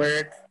didn't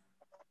work,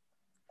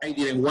 I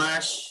didn't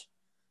wash,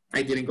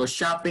 I didn't go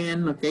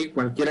shopping, okay?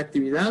 Cualquier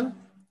actividad.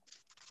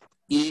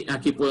 Y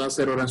aquí puedo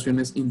hacer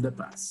oraciones in the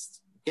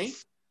past, okay?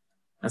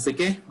 Así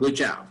que, good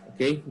job,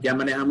 okay? Ya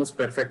manejamos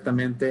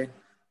perfectamente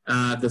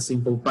the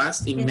simple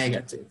past in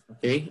negative,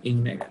 okay?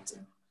 In negative.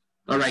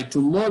 All right,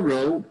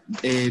 tomorrow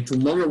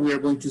we are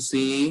going to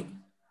see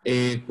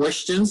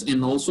questions,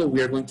 and also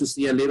we are going to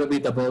see a little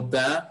bit about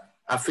the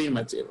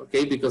affirmative,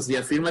 okay? Because the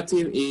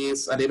affirmative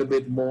is a little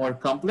bit more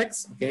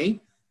complex, okay?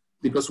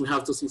 Because we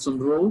have to see some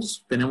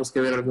rules, tenemos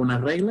que ver algunas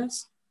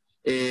reglas,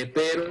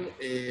 pero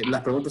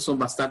las preguntas son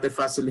bastante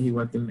fáciles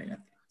igual que el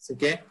negativo. Así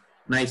que,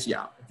 nice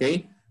job,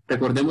 okay?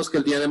 Recordemos que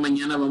el día de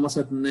mañana vamos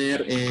a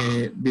tener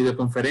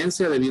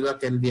videoconferencia debido a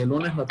que el día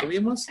lunes no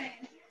tuvimos,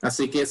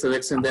 así que se va a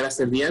extender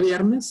hasta el día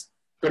viernes.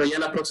 Pero ya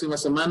la próxima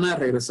semana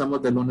regresamos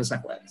de lunes a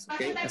jueves,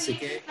 ¿ok? Así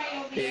que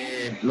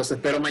los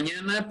espero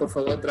mañana. Por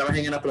favor,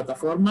 trabajen en la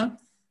plataforma.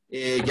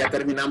 Ya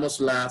terminamos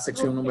la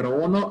sección número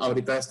 1.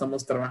 Ahorita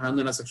estamos trabajando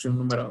en la sección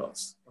número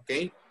 2, ¿ok?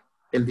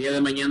 El día de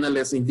mañana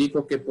les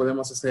indico qué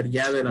podemos hacer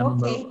ya de la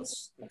número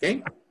 2, ¿ok?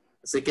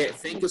 Así que,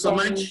 thank you so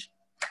much.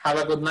 Have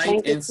a good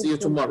night and see you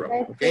tomorrow,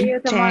 ¿ok? See you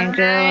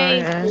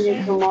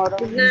tomorrow.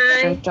 Good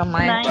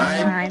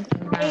night.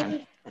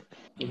 Bye.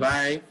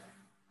 Bye.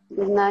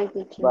 Good night,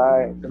 teacher.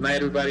 Bye. Good night,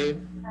 everybody.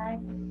 Bye.